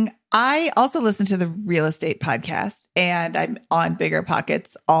interesting. I also listen to the real estate podcast and I'm on Bigger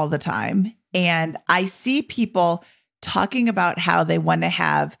Pockets all the time. And I see people talking about how they want to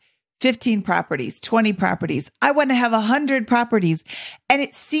have 15 properties, 20 properties. I want to have 100 properties. And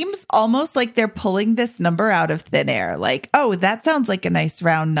it seems almost like they're pulling this number out of thin air. Like, oh, that sounds like a nice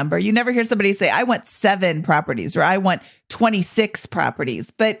round number. You never hear somebody say, I want 7 properties or I want 26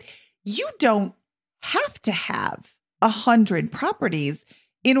 properties. But you don't have to have 100 properties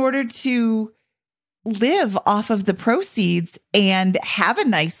in order to live off of the proceeds and have a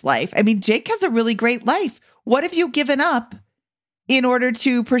nice life. I mean, Jake has a really great life. What have you given up in order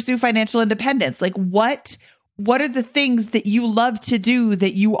to pursue financial independence? Like what are the things that you love to do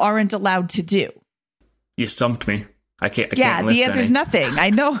that you aren't allowed to do? You stumped me. I can't Yeah, list the answer's any. nothing. I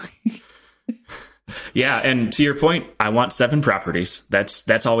know. Yeah, and to your point, I want 7 properties.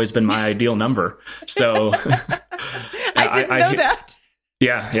 That's always been my ideal number. So I didn't know that.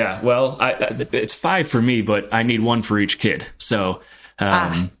 Yeah. Well, it's 5 for me, but I need 1 for each kid. So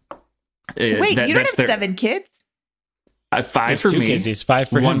Wait, you don't have 7 kids? 5 There's for 2 me. kids. He's 5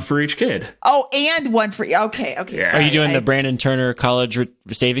 for 1 him. for each kid. Oh, and 1 for okay. Yeah. Are you doing the Brandon Turner college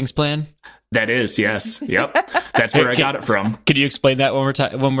savings plan? That is, yes. Yep. That's where I got it from. Could you explain that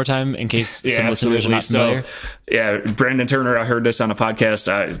one more time in case some listeners are not familiar? Yeah, Brandon Turner, I heard this on a podcast.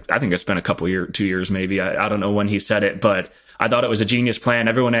 I think it's been a couple 2 years maybe. I don't know when he said it, but I thought it was a genius plan.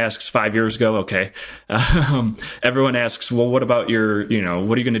 Everyone asks 5 years ago. Okay. Everyone asks, well, what about what are you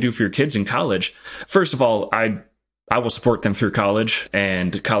going to do for your kids in college? First of all, I will support them through college,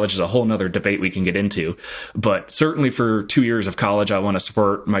 and college is a whole nother debate we can get into. But certainly for 2 years of college, I want to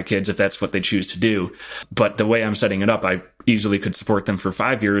support my kids if that's what they choose to do. But the way I'm setting it up, I easily could support them for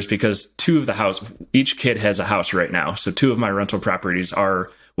 5 years because each kid has a house right now. So 2 of my rental properties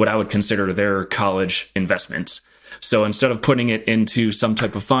are what I would consider their college investments. So instead of putting it into some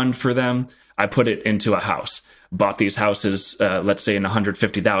type of fund for them, I put it into a house. Bought these houses, let's say in the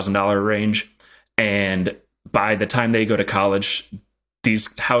 $150,000 range, and by the time they go to college, these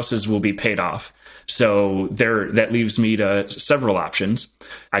houses will be paid off. So that leaves me to several options.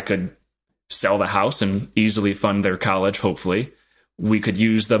 I could sell the house and easily fund their college, hopefully. We could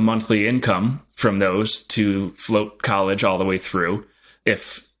use the monthly income from those to float college all the way through.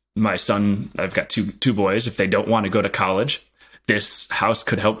 If my son, I've got two boys, if they don't want to go to college, this house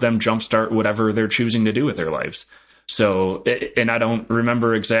could help them jumpstart whatever they're choosing to do with their lives. So, and I don't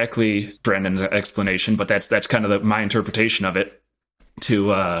remember exactly Brandon's explanation, but that's kind of my interpretation of it.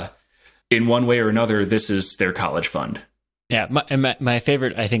 In one way or another, this is their college fund. Yeah, my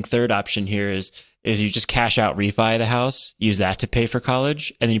favorite, I think, third option here is you just cash out, refi the house, use that to pay for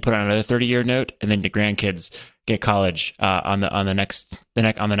college, and then you put on another 30-year note, and then your grandkids get college on the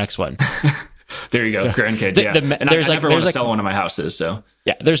next one. There you go, So, grandkids. Yeah, and I never want to sell one of my houses. So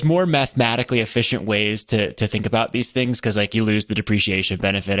yeah, there's more mathematically efficient ways to think about these things, because like you lose the depreciation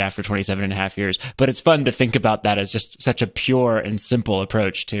benefit after 27 and a half years. But it's fun to think about that as just such a pure and simple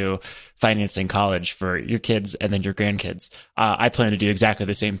approach to financing college for your kids and then your grandkids. I plan to do exactly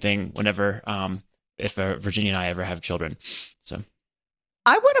the same thing whenever, if Virginia and I ever have children. So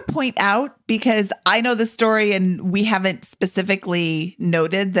I want to point out, because I know the story and we haven't specifically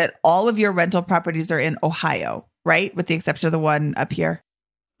noted, that all of your rental properties are in Ohio, right? With the exception of the one up here.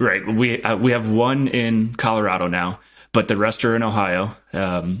 right, we have one in Colorado now, but the rest are in Ohio,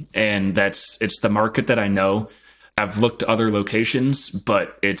 and it's the market that I know. I've looked at other locations,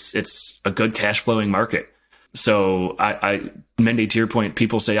 but it's a good cash flowing market. So Mindy, to your point,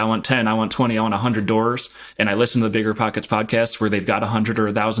 people say, I want 10, I want 20, I want 100 doors. And I listen to the Bigger Pockets podcast where they've got 100 or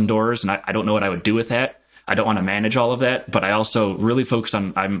 1,000 doors. And I don't know what I would do with that. I don't want to manage all of that, but I also really focus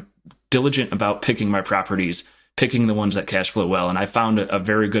on, I'm diligent about picking my properties, picking the ones that cash flow well. And I found a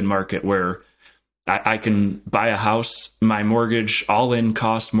very good market where I can buy a house, my mortgage, all in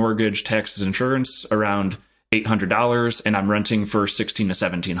cost, mortgage, taxes, insurance, around $800, and I'm renting for $1,600 to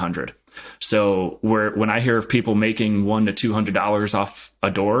 $1,700. So when I hear of people making $100 to $200 off a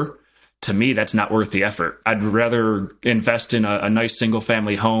door, to me, that's not worth the effort. I'd rather invest in a nice single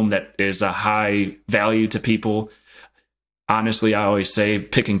family home that is a high value to people. Honestly, I always say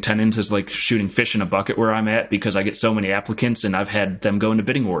picking tenants is like shooting fish in a bucket where I'm at, because I get so many applicants and I've had them go into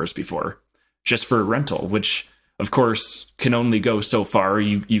bidding wars before just for a rental, which of course can only go so far.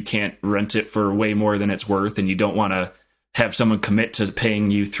 You can't rent it for way more than it's worth, and you don't want to have someone commit to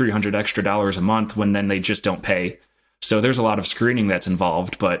paying you $300 extra a month when then they just don't pay. So there's a lot of screening that's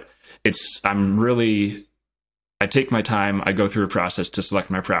involved, but I take my time. I go through a process to select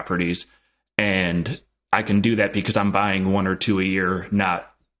my properties, and I can do that because I'm buying 1 or 2 a year,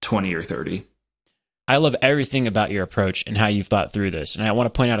 not 20 or 30. I love everything about your approach and how you've thought through this. And I want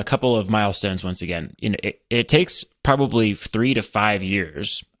to point out a couple of milestones once again. It takes probably 3 to 5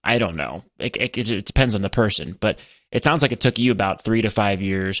 years. I don't know. It depends on the person, but it sounds like it took you about 3 to 5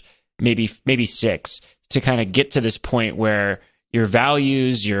 years, maybe 6, to kind of get to this point where your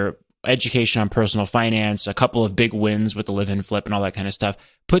values, your education on personal finance, a couple of big wins with the live-in flip and all that kind of stuff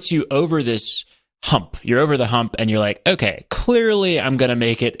puts you over this hump. You're over the hump and you're like, okay, clearly I'm going to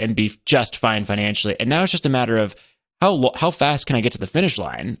make it and be just fine financially. And now it's just a matter of how fast can I get to the finish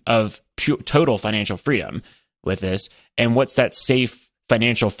line of total financial freedom with this? And what's that safe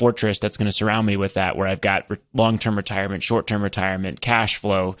financial fortress that's going to surround me with that, where I've got long-term retirement, short-term retirement, cash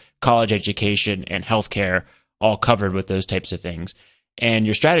flow, college education, and healthcare all covered with those types of things. And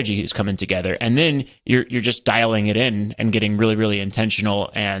your strategy is coming together, and then you're just dialing it in and getting really, really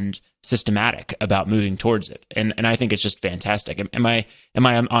intentional and systematic about moving towards it. And I think it's just fantastic. Am I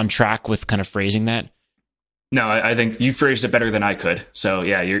on track with kind of phrasing that? No, I think you phrased it better than I could. So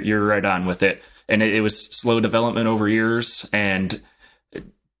yeah, you're right on with it. And it was slow development over years, and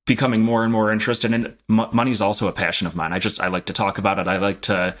becoming more and more interested in it. Money is also a passion of mine. I like to talk about it.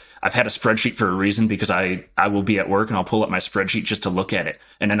 I've had a spreadsheet for a reason, because I will be at work and I'll pull up my spreadsheet just to look at it.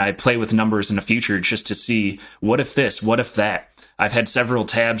 And then I play with numbers in the future just to see, what if this, what if that? I've had several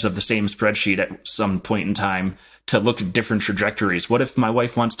tabs of the same spreadsheet at some point in time to look at different trajectories. What if my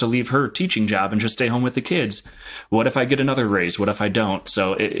wife wants to leave her teaching job and just stay home with the kids? What if I get another raise? What if I don't?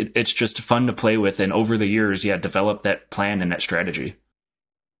 So it's just fun to play with. And over the years, develop that plan and that strategy.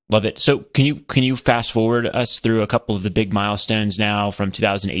 Love it. So can you fast forward us through a couple of the big milestones now from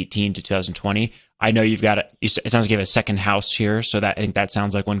 2018 to 2020? I know you've got it sounds like you have a second house here, so I think that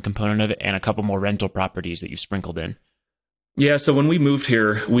sounds like one component of it, and a couple more rental properties that you've sprinkled in. Yeah, so when we moved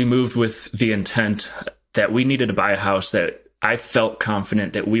here, we moved with the intent that we needed to buy a house that I felt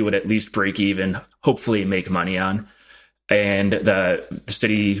confident that we would at least break even, hopefully make money on. And the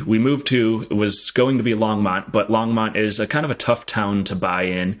city we moved to was going to be Longmont, but Longmont is a kind of a tough town to buy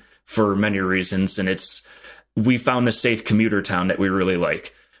in for many reasons. And we found this safe commuter town that we really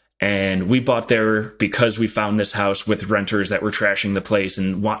like. And we bought there because we found this house with renters that were trashing the place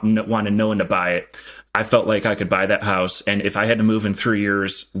and wanted no one to buy it. I felt like I could buy that house, and if I had to move in 3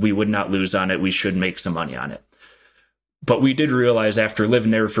 years, we would not lose on it. We should make some money on it. But we did realize after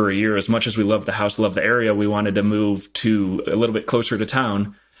living there for a year, as much as we loved the house, loved the area, we wanted to move to a little bit closer to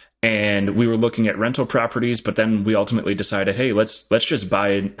town. And we were looking at rental properties, but then we ultimately decided, hey, let's just buy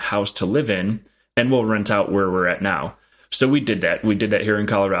a house to live in, and we'll rent out where we're at now. So we did that. We did that here in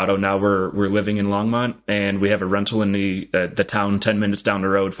Colorado. Now we're living in Longmont, and we have a rental in the town 10 minutes down the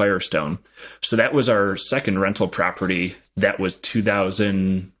road, Firestone. So that was our second rental property. That was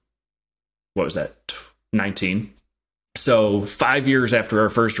 2000. What was that? 19. So 5 years after our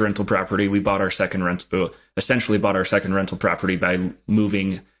first rental property, we bought our second essentially bought our second rental property by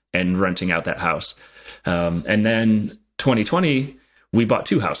moving and renting out that house. And then 2020, we bought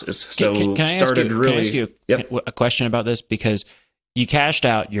two houses. So can I ask you a question about this? Because you cashed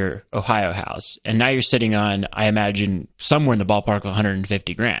out your Ohio house, and now you're sitting on, I imagine, somewhere in the ballpark of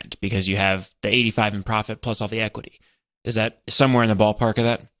 150 grand because you have the 85 in profit plus all the equity. Is that somewhere in the ballpark of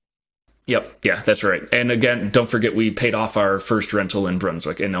that? Yep. Yeah, that's right. And again, don't forget we paid off our first rental in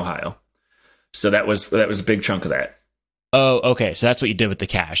Brunswick in Ohio. So that was a big chunk of that. Oh, okay. So that's what you did with the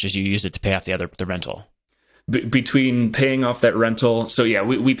cash, is you used it to pay off the rental. Between paying off that rental. So yeah,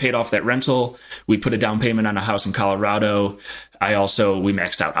 we paid off that rental. We put a down payment on a house in Colorado. We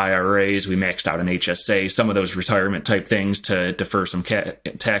maxed out IRAs. We maxed out an HSA, some of those retirement type things to defer some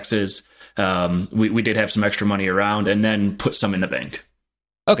taxes. We did have some extra money around and then put some in the bank.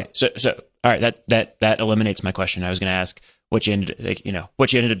 Okay. So all right. That eliminates my question. I was going to ask what you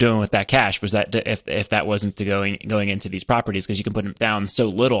ended up doing with that cash. Was that if that wasn't going into these properties, because you can put down so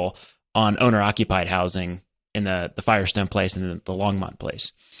little on owner occupied housing in the Firestone place and the Longmont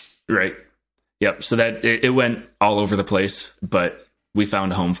place. Right. Yep. So that it went all over the place, but we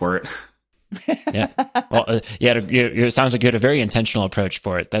found a home for it. Yeah. Well, it sounds like you had a very intentional approach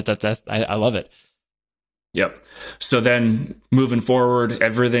for it. I love it. Yep. So then moving forward,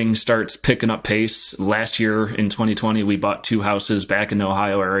 everything starts picking up pace. Last year in 2020, we bought two houses back in the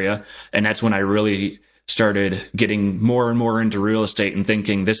Ohio area. And that's when I really started getting more and more into real estate and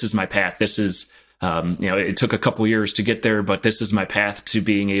thinking, this is my path. This is, it took a couple years to get there, but this is my path to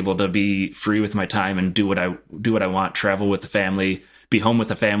being able to be free with my time and do what I want, travel with the family, be home with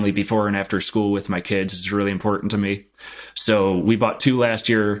the family before and after school with my kids is really important to me. So we bought two last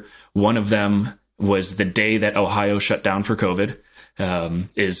year. One of them was the day that Ohio shut down for COVID,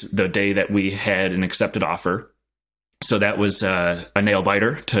 is the day that we had an accepted offer. So that was a nail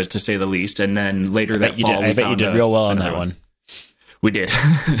biter, to say the least. And then later that fall, I bet you did real well on that one. We did.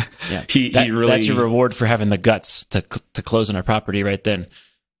 Yeah, he really. That's your reward for having the guts to close on a property right then.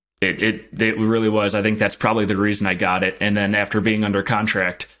 It really was. I think that's probably the reason I got it. And then after being under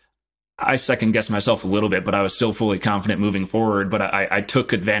contract, I second guessed myself a little bit, but I was still fully confident moving forward. But I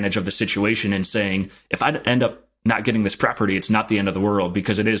took advantage of the situation and saying, if I end up not getting this property, it's not the end of the world,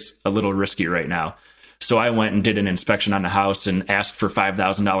 because it is a little risky right now. So I went and did an inspection on the house and asked for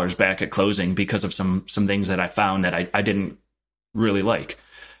 $5,000 back at closing because of some things that I found that I didn't really like.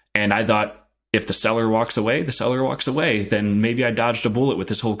 And I thought, if the seller walks away, the seller walks away. Then maybe I dodged a bullet with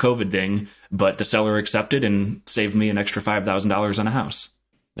this whole COVID thing, but the seller accepted and saved me an extra $5,000 on a house.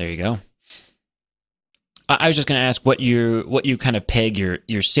 There you go. I was just going to ask what you kind of peg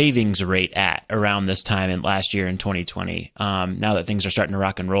your savings rate at around this time in last year in 2020, now that things are starting to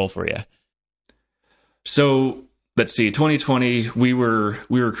rock and roll for you. So let's see, 2020, we were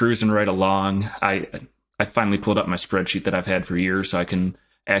cruising right along. I finally pulled up my spreadsheet that I've had for years, so I can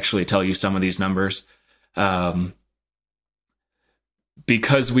actually tell you some of these numbers.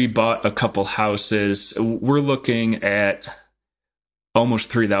 Because we bought a couple houses, we're looking at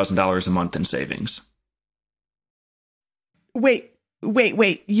almost $3,000 a month in savings. Wait.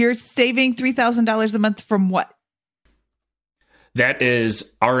 You're saving $3,000 a month from what? That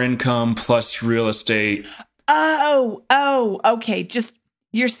is our income plus real estate. Oh, okay. Just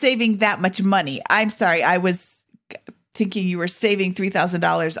you're saving that much money. I'm sorry. I was thinking you were saving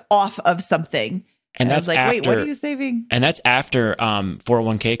 $3,000 off of something. And that's I was like, after, wait, what are you saving? And that's after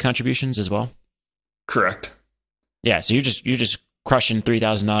 401k contributions as well? Correct. Yeah, so you're just crushing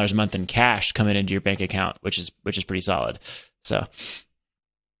 $3,000 a month in cash coming into your bank account, which is pretty solid. So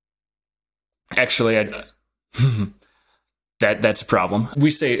actually, that's a problem.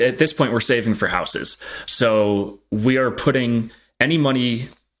 We say at this point we're saving for houses, so we are putting any money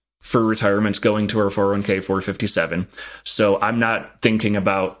for retirements going to our 401k 457. So I'm not thinking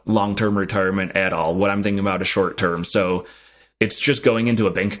about long-term retirement at all. What I'm thinking about is short-term. So it's just going into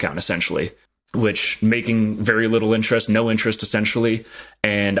a bank account essentially, which making very little interest, no interest essentially.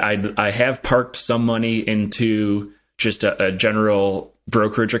 And I have parked some money into just a general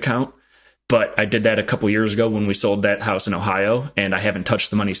brokerage account, but I did that a couple years ago when we sold that house in Ohio, and I haven't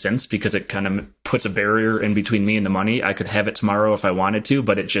touched the money since because it kind of puts a barrier in between me and the money. I could have it tomorrow if I wanted to,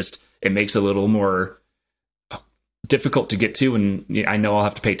 but it makes it a little more difficult to get to. And I know I'll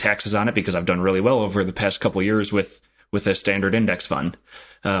have to pay taxes on it because I've done really well over the past couple of years with with a standard index fund.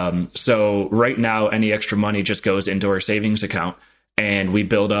 So right now, any extra money just goes into our savings account, and we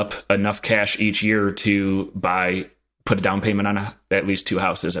build up enough cash each year to put a down payment on at least 2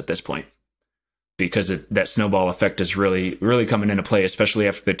 houses at this point, because that snowball effect is really, really coming into play, especially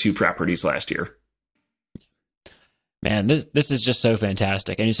after the 2 properties last year. Man, this is just so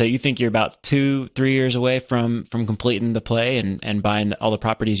fantastic. And so you think you're about 2-3 years away from completing the play and buying all the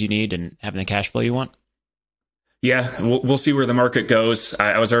properties you need and having the cash flow you want? Yeah, we'll see where the market goes.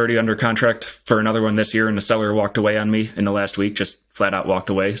 I was already under contract for another one this year, and the seller walked away on me in the last week, just flat out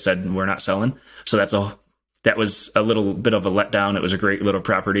walked away, said we're not selling. So that was a little bit of a letdown. It was a great little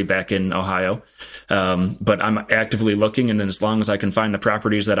property back in Ohio. But I'm actively looking, and then as long as I can find the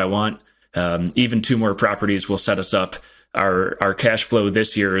properties that I want, even 2 more properties will set us up. Our cash flow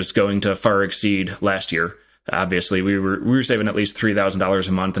this year is going to far exceed last year. Obviously, we were saving at least $3,000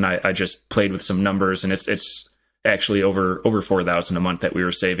 a month, and I just played with some numbers, and it's actually over $4,000 a month that we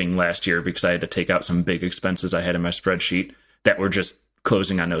were saving last year, because I had to take out some big expenses I had in my spreadsheet that were just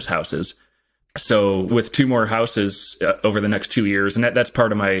closing on those houses. So with 2 more houses over the next 2 years, and that's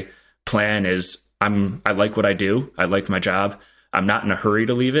part of my plan, is I like what I do. I like my job. I'm not in a hurry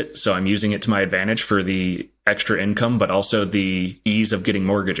to leave it, so I'm using it to my advantage for the extra income, but also the ease of getting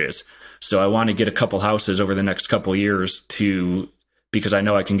mortgages. So I want to get a couple houses over the next couple years because I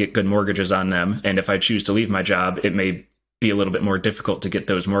know I can get good mortgages on them. And if I choose to leave my job, it may be a little bit more difficult to get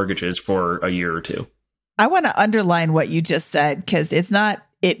those mortgages for a year or 2. I want to underline what you just said, because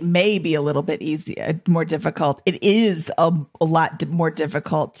it may be a little bit more difficult. It is a lot more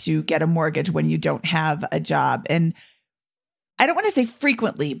difficult to get a mortgage when you don't have a job. And I don't want to say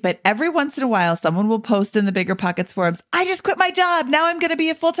frequently, but every once in a while, someone will post in the Bigger Pockets forums, I just quit my job. Now I'm going to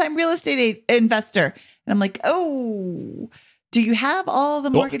be a full-time real estate investor. And I'm like, oh, do you have all the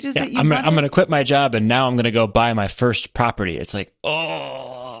mortgages that you I'm going to quit my job, and now I'm going to go buy my first property. It's like,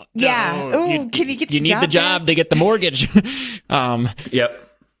 oh, yeah. No. Ooh, can you get your You need the job to get the mortgage. Yep.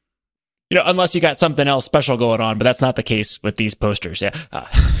 Unless you got something else special going on, but that's not the case with these posters.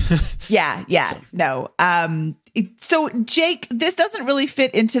 Yeah. Yeah. No. So Jake, this doesn't really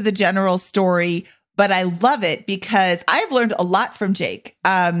fit into the general story, but I love it because I've learned a lot from Jake.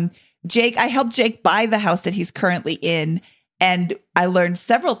 I helped Jake buy the house that he's currently in, and I learned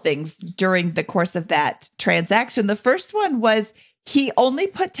several things during the course of that transaction. The first one was he only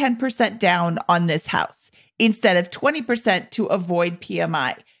put 10% down on this house instead of 20% to avoid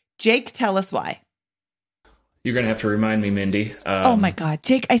PMI. Jake, tell us why. You're going to have to remind me, Mindy. Oh my God,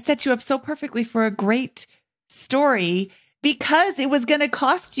 Jake, I set you up so perfectly for a great story, because it was going to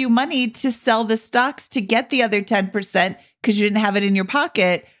cost you money to sell the stocks to get the other 10% because you didn't have it in your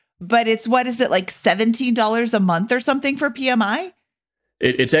pocket. But it's, what is it, like $17 a month or something for PMI?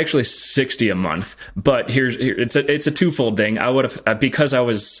 It's actually $60 a month, but it's a twofold thing. I would have, because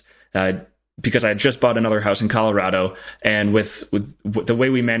I had just bought another house in Colorado, and with the way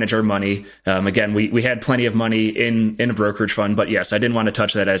we manage our money, again, we had plenty of money in a brokerage fund, but yes, I didn't want to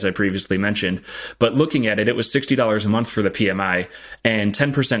touch that, as I previously mentioned. But looking at it, it was $60 a month for the PMI, and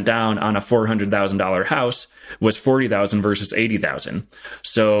 10% down on a $400,000 house was $40,000 versus $80,000.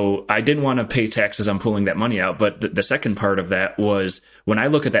 So I didn't want to pay taxes on pulling that money out. But the second part of that was, when I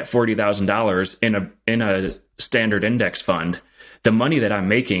look at that $40,000 in a standard index fund, the money that I'm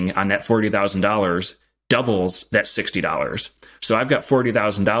making on that $40,000 doubles that $60. So I've got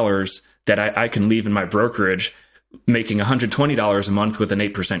 $40,000 that I can leave in my brokerage, making $120 a month with an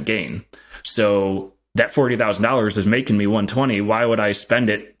 8% gain. So that $40,000 is making me $120. Why would I spend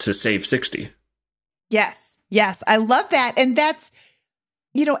it to save $60? Yes. I love that. And that's,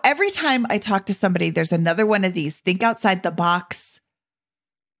 every time I talk to somebody, there's another one of these think outside the box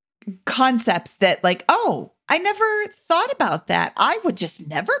concepts that, like, oh, I never thought about that. I would just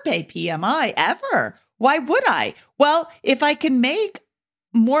never pay PMI ever. Why would I? Well, if I can make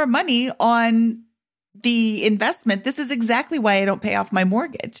more money on the investment, this is exactly why I don't pay off my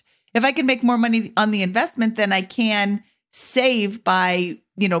mortgage. If I can make more money on the investment than I can save by,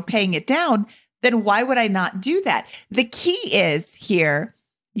 paying it down, then why would I not do that? The key is here,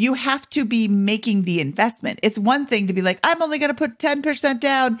 you have to be making the investment. It's one thing to be like, I'm only going to put 10%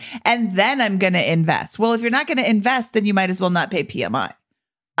 down and then I'm going to invest. Well, if you're not going to invest, then you might as well not pay PMI.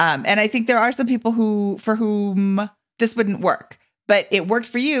 And I think there are some people for whom this wouldn't work, but it worked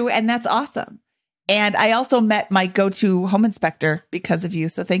for you, and that's awesome. And I also met my go-to home inspector because of you.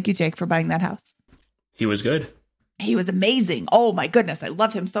 So thank you, Jake, for buying that house. He was good. He was amazing. Oh my goodness. I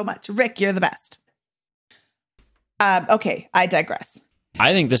love him so much. Rick, you're the best. Okay. I digress.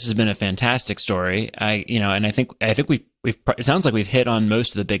 I think this has been a fantastic story. And I think we've it sounds like we've hit on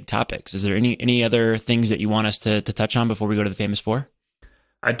most of the big topics. Is there any other things that you want us to touch on before we go to the famous four?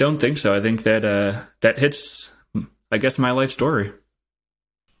 I don't think so. I think that that hits, I guess, my life story.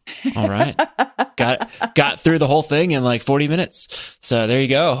 All right. Got through the whole thing in like 40 minutes. So there you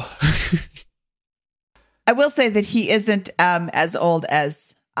go. I will say that he isn't as old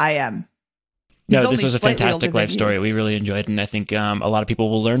as I am. No, this was a fantastic life story. We really enjoyed it, and I think a lot of people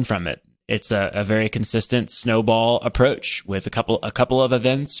will learn from it. It's a very consistent snowball approach with a couple of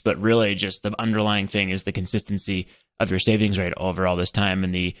events, but really just the underlying thing is the consistency of your savings rate over all this time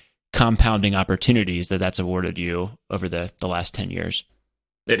and the compounding opportunities that's awarded you over the last 10 years.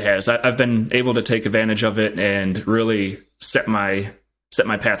 It has. I've been able to take advantage of it and really set my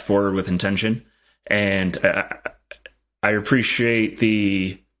path forward with intention. And I appreciate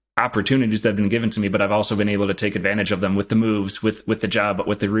the opportunities that have been given to me, but I've also been able to take advantage of them with the moves, with the job, but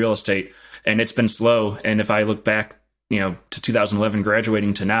with the real estate. And it's been slow. And if I look back, to 2011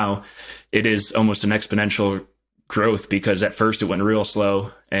 graduating to now, it is almost an exponential growth, because at first it went real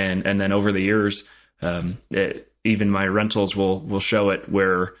slow. And then over the years, even my rentals will show it,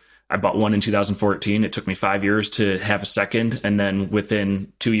 where I bought one in 2014. It took me 5 years to have a second. And then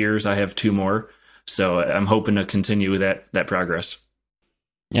within 2 years, I have two more. So I'm hoping to continue that progress.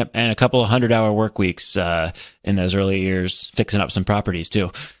 Yep. And a couple of 100-hour work weeks in those early years, fixing up some properties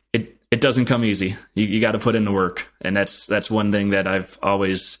too. It doesn't come easy. You got to put in the work. And that's one thing that I've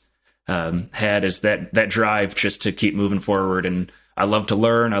always had, is that drive just to keep moving forward. And I love to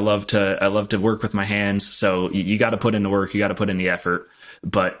learn. I love to work with my hands. So you got to put in the work. You got to put in the effort,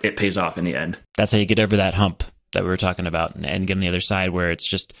 but it pays off in the end. That's how you get over that hump that we were talking about and get on the other side, where it's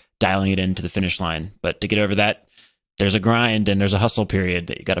just dialing it into the finish line. But to get over that, there's a grind and there's a hustle period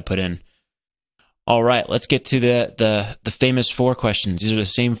that you got to put in. All right, let's get to the famous four questions. These are the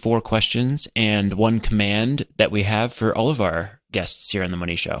same four questions and one command that we have for all of our guests here on The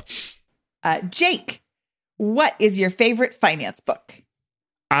Money Show. Jake, what is your favorite finance book?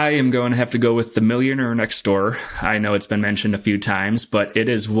 I am going to have to go with The Millionaire Next Door. I know it's been mentioned a few times, but it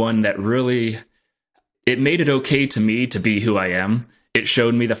is one that really, it made it okay to me to be who I am. It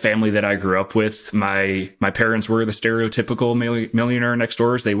showed me the family that I grew up with. My parents were the stereotypical millionaire next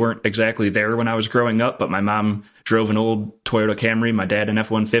doors. They weren't exactly there when I was growing up, but my mom drove an old Toyota Camry, my dad an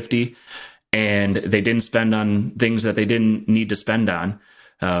F-150, and they didn't spend on things that they didn't need to spend on.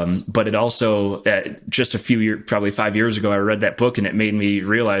 But it also, just a few years, probably 5 years ago, I read that book, and it made me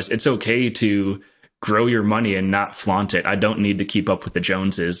realize it's okay to grow your money and not flaunt it. I don't need to keep up with the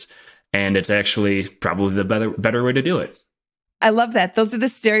Joneses, and it's actually probably the better way to do it. I love that. Those are the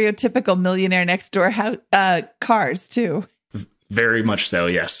stereotypical millionaire next door cars too. Very much so,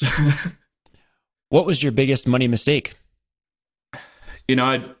 yes. What was your biggest money mistake?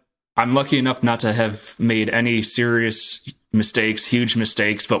 I'm lucky enough not to have made any serious mistakes, huge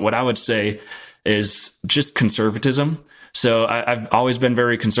mistakes, but what I would say is just conservatism. So I've always been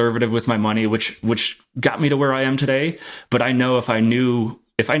very conservative with my money, which got me to where I am today. But I know if I knew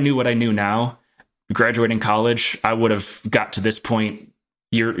what I knew now, graduating college, I would have got to this point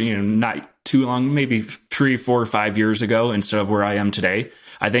not too long, maybe 3, 4, 5 years ago, instead of where I am today.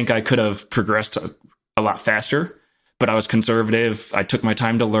 I think I could have progressed a lot faster, but I was conservative. I took my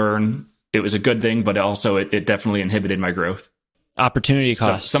time to learn. It was a good thing, but also it definitely inhibited my growth. Opportunity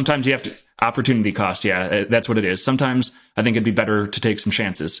cost. So sometimes you have to, opportunity cost. Yeah, that's what it is. Sometimes I think it'd be better to take some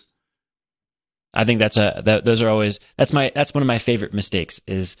chances. I think that's one of my favorite mistakes,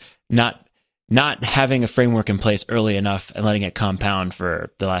 is not having a framework in place early enough and letting it compound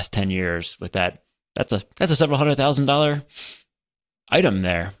for the last 10 years with that. That's a several $100,000 item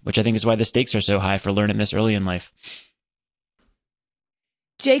there, which I think is why the stakes are so high for learning this early in life.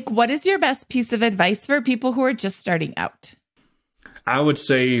 Jake, what is your best piece of advice for people who are just starting out? I would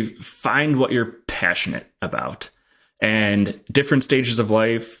say find what you're passionate about, and different stages of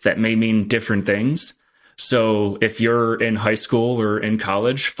life that may mean different things. So if you're in high school or in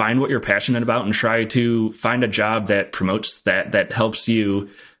college, find what you're passionate about and try to find a job that promotes that helps you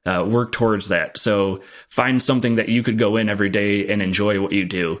work towards that. So find something that you could go in every day and enjoy what you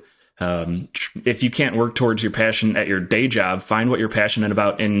do. If you can't work towards your passion at your day job, find what you're passionate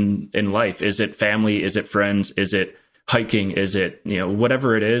about in life. Is it family? Is it friends? Is it hiking? Is it,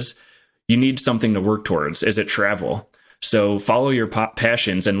 whatever it is, you need something to work towards. Is it travel? So follow your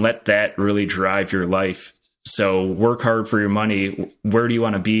passions and let that really drive your life. So work hard for your money. Where do you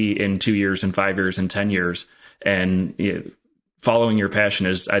want to be in 2 years and 5 years and 10 years? And following your passion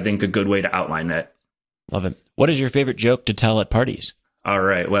is, I think, a good way to outline that. Love it. What is your favorite joke to tell at parties? All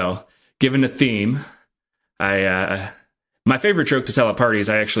right. Well, given the theme, My favorite joke to tell at parties,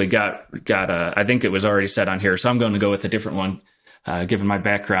 I actually got. I think it was already said on here, so I'm going to go with a different one, given my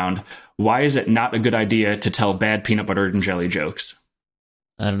background. Why is it not a good idea to tell bad peanut butter and jelly jokes?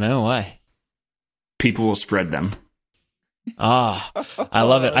 I don't know why. People will spread them. Ah, I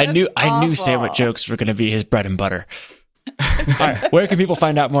love it. I knew sandwich jokes were going to be his bread and butter. All right, where can people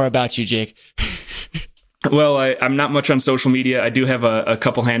find out more about you, Jake? Well, I'm not much on social media. I do have a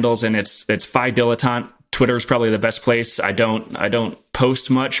couple handles, and it's Phi Dilettante. Twitter is probably the best place. I don't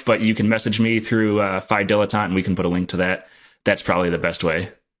post much, but you can message me through Phi Dilettante, and we can put a link to that. That's probably the best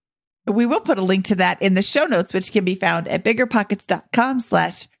way. We will put a link to that in the show notes, which can be found at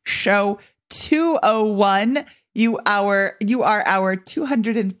biggerpockets.com/show201. You are our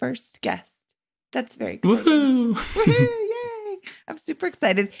 201st guest. That's very exciting. Woohoo! Woohoo! Yay! I'm super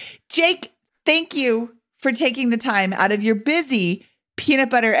excited. Jake, thank you for taking the time out of your busy peanut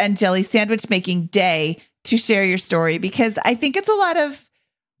butter and jelly sandwich making day to share your story, because I think it's a lot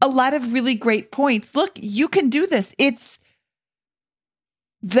of really great points. Look, you can do this. It's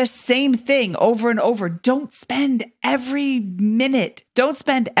the same thing over and over. Don't spend every minute. Don't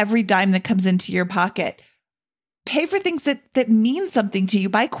spend every dime that comes into your pocket. Pay for things that mean something to you.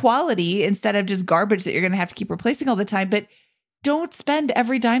 Buy quality instead of just garbage that you're going to have to keep replacing all the time. But don't spend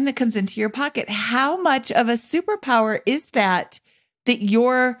every dime that comes into your pocket. How much of a superpower is that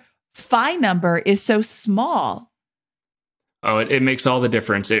your Phi number is so small? Oh, it makes all the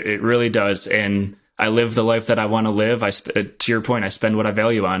difference. It really does. And I live the life that I want to live. To your point, I spend what I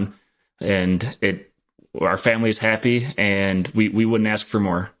value on, and our family's happy, and we wouldn't ask for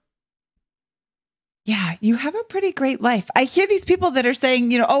more. Yeah, you have a pretty great life. I hear these people that are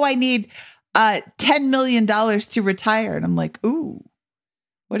saying, I need $10 million to retire. And I'm like, ooh,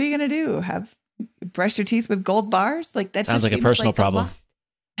 what are you going to do? Brush your teeth with gold bars? Like that sounds like a personal problem.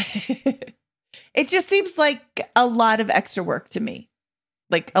 It just seems like a lot of extra work to me.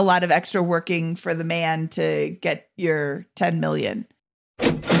 Like a lot of extra working for the man to get your 10 million.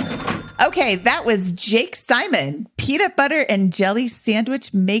 Okay, that was Jake Simon, peanut butter and jelly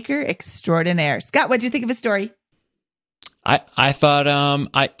sandwich maker extraordinaire. Scott, what'd you think of his story? I thought,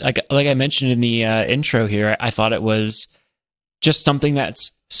 like I mentioned in the intro here, I thought it was just something that's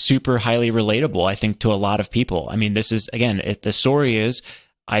super highly relatable, I think, to a lot of people. I mean, this is, again, the story is,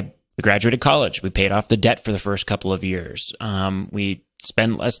 I graduated college. We paid off the debt for the first couple of years. We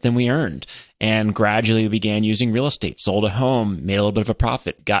spent less than we earned, and gradually we began using real estate, sold a home, made a little bit of a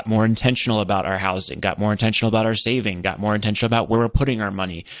profit, got more intentional about our housing, got more intentional about our saving, got more intentional about where we're putting our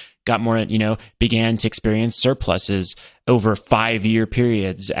money, got more, began to experience surpluses over 5-year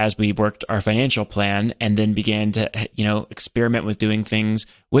periods as we worked our financial plan, and then began to, experiment with doing things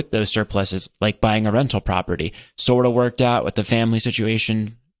with those surpluses, like buying a rental property. Sort of worked out with the family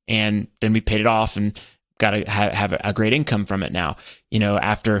situation, and then we paid it off and got to have a great income from it now,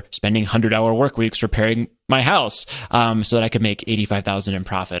 after spending 100-hour work weeks repairing my house, so that I could make $85,000 in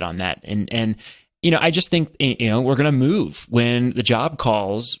profit on that. And I just think, we're going to move when the job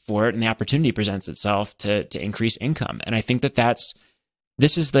calls for it and the opportunity presents itself to increase income. And I think this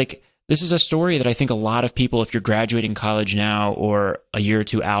is a story that I think a lot of people, if you're graduating college now or a year or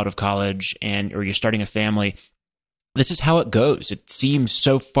two out of college or you're starting a family, this is how it goes. It seems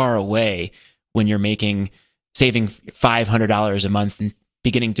so far away when you're saving $500 a month and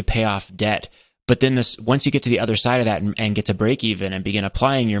beginning to pay off debt. But then once you get to the other side of that and get to break even and begin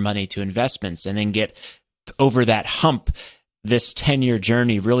applying your money to investments and then get over that hump, this 10-year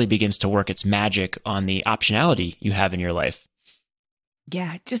journey really begins to work its magic on the optionality you have in your life.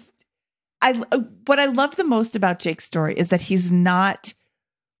 Yeah, what I love the most about Jake's story is that he's not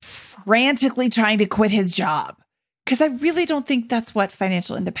frantically trying to quit his job. Because I really don't think that's what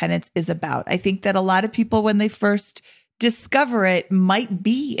financial independence is about. I think that a lot of people, when they first discover it, might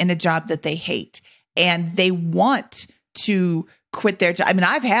be in a job that they hate and they want to quit their job. I mean,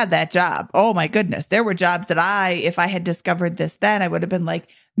 I've had that job. Oh my goodness. There were jobs that if I had discovered this then, I would have been like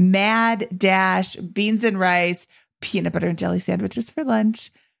mad dash, beans and rice, peanut butter and jelly sandwiches for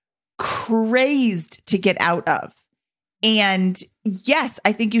lunch, crazed to get out of. And yes,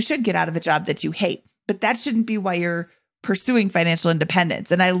 I think you should get out of a job that you hate. But that shouldn't be why you're pursuing financial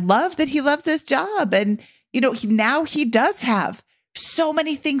independence. And I love that he loves his job. And, now he does have so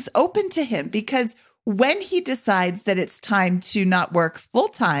many things open to him, because when he decides that it's time to not work full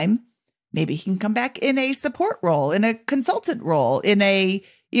time, maybe he can come back in a support role, in a consultant role, in in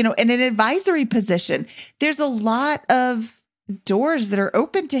an advisory position. There's a lot of doors that are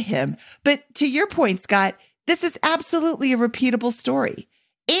open to him. But to your point, Scott, this is absolutely a repeatable story.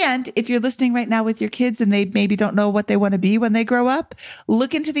 And if you're listening right now with your kids and they maybe don't know what they want to be when they grow up,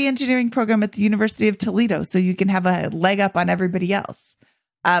 look into the engineering program at the University of Toledo so you can have a leg up on everybody else.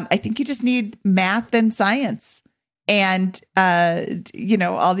 I think you just need math and science. And,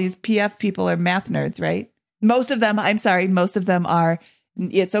 all these PF people are math nerds, right? Most of them are.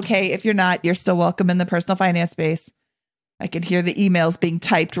 It's okay if you're not. You're still welcome in the personal finance space. I can hear the emails being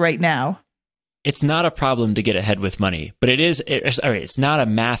typed right now. It's not a problem to get ahead with money, but it's not a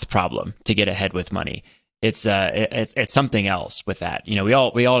math problem to get ahead with money. It's something else with that. We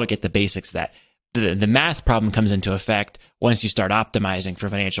all get the basics of that. The math problem comes into effect once you start optimizing for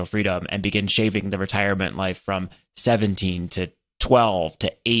financial freedom and begin shaving the retirement life from 17 to 12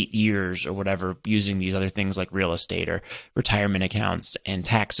 to 8 years or whatever, using these other things like real estate or retirement accounts and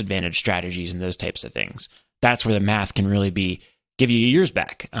tax advantage strategies and those types of things. That's where the math can really give you years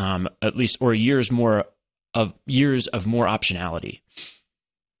back, at least, or years of more optionality.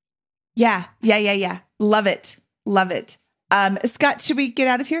 Yeah. Love it. Scott, should we get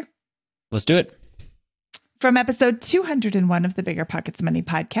out of here? Let's do it. From episode 201 of the Bigger Pockets Money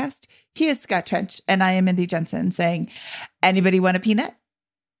podcast, he is Scott Trench, and I am Mindy Jensen saying, anybody want a peanut?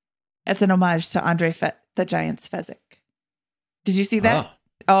 That's an homage to Andre the Giant's Fezzik. Did you see that?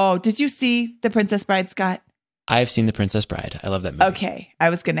 Oh, did you see The Princess Bride, Scott? I've seen The Princess Bride. I love that movie. Okay.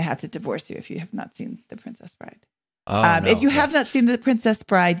 I was going to have to divorce you if you have not seen The Princess Bride. No, if you have not seen The Princess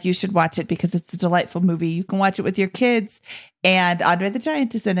Bride, you should watch it because it's a delightful movie. You can watch it with your kids, and Andre the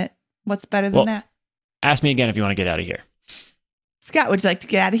Giant is in it. What's better than that? Ask me again if you want to get out of here. Scott, would you like to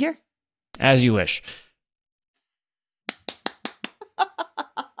get out of here? As you wish.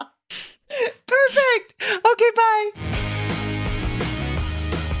 Perfect. Okay, bye.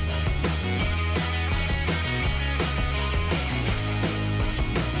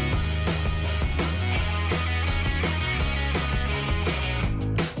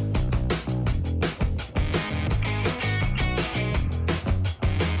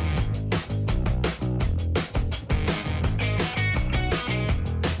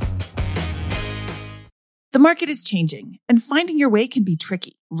 The market is changing, and finding your way can be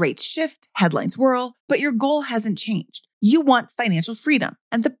tricky. Rates shift, headlines whirl, but your goal hasn't changed. You want financial freedom,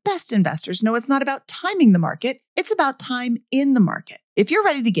 and the best investors know it's not about timing the market, it's about time in the market. If you're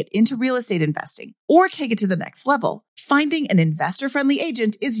ready to get into real estate investing or take it to the next level, finding an investor-friendly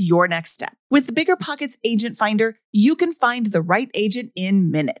agent is your next step. With the Bigger Pockets Agent Finder, you can find the right agent in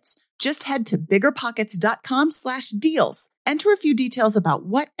minutes. Just head to biggerpockets.com/deals. Enter a few details about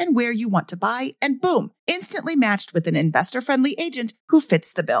what and where you want to buy, and boom, instantly matched with an investor-friendly agent who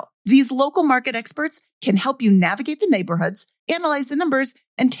fits the bill. These local market experts can help you navigate the neighborhoods, analyze the numbers,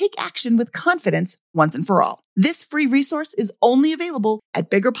 and take action with confidence once and for all. This free resource is only available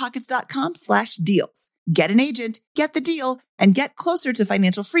at biggerpockets.com/deals. Get an agent, get the deal, and get closer to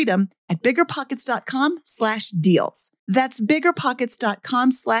financial freedom at biggerpockets.com/deals. That's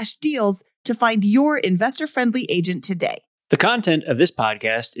biggerpockets.com/deals to find your investor-friendly agent today. The content of this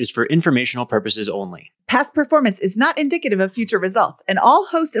podcast is for informational purposes only. Past performance is not indicative of future results, and all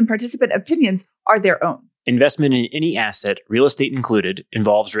host and participant opinions are their own. Investment in any asset, real estate included,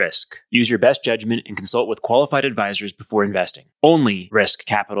 involves risk. Use your best judgment and consult with qualified advisors before investing. Only risk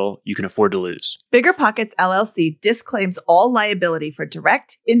capital you can afford to lose. Bigger Pockets LLC disclaims all liability for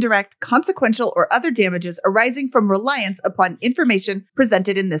direct, indirect, consequential, or other damages arising from reliance upon information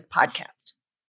presented in this podcast.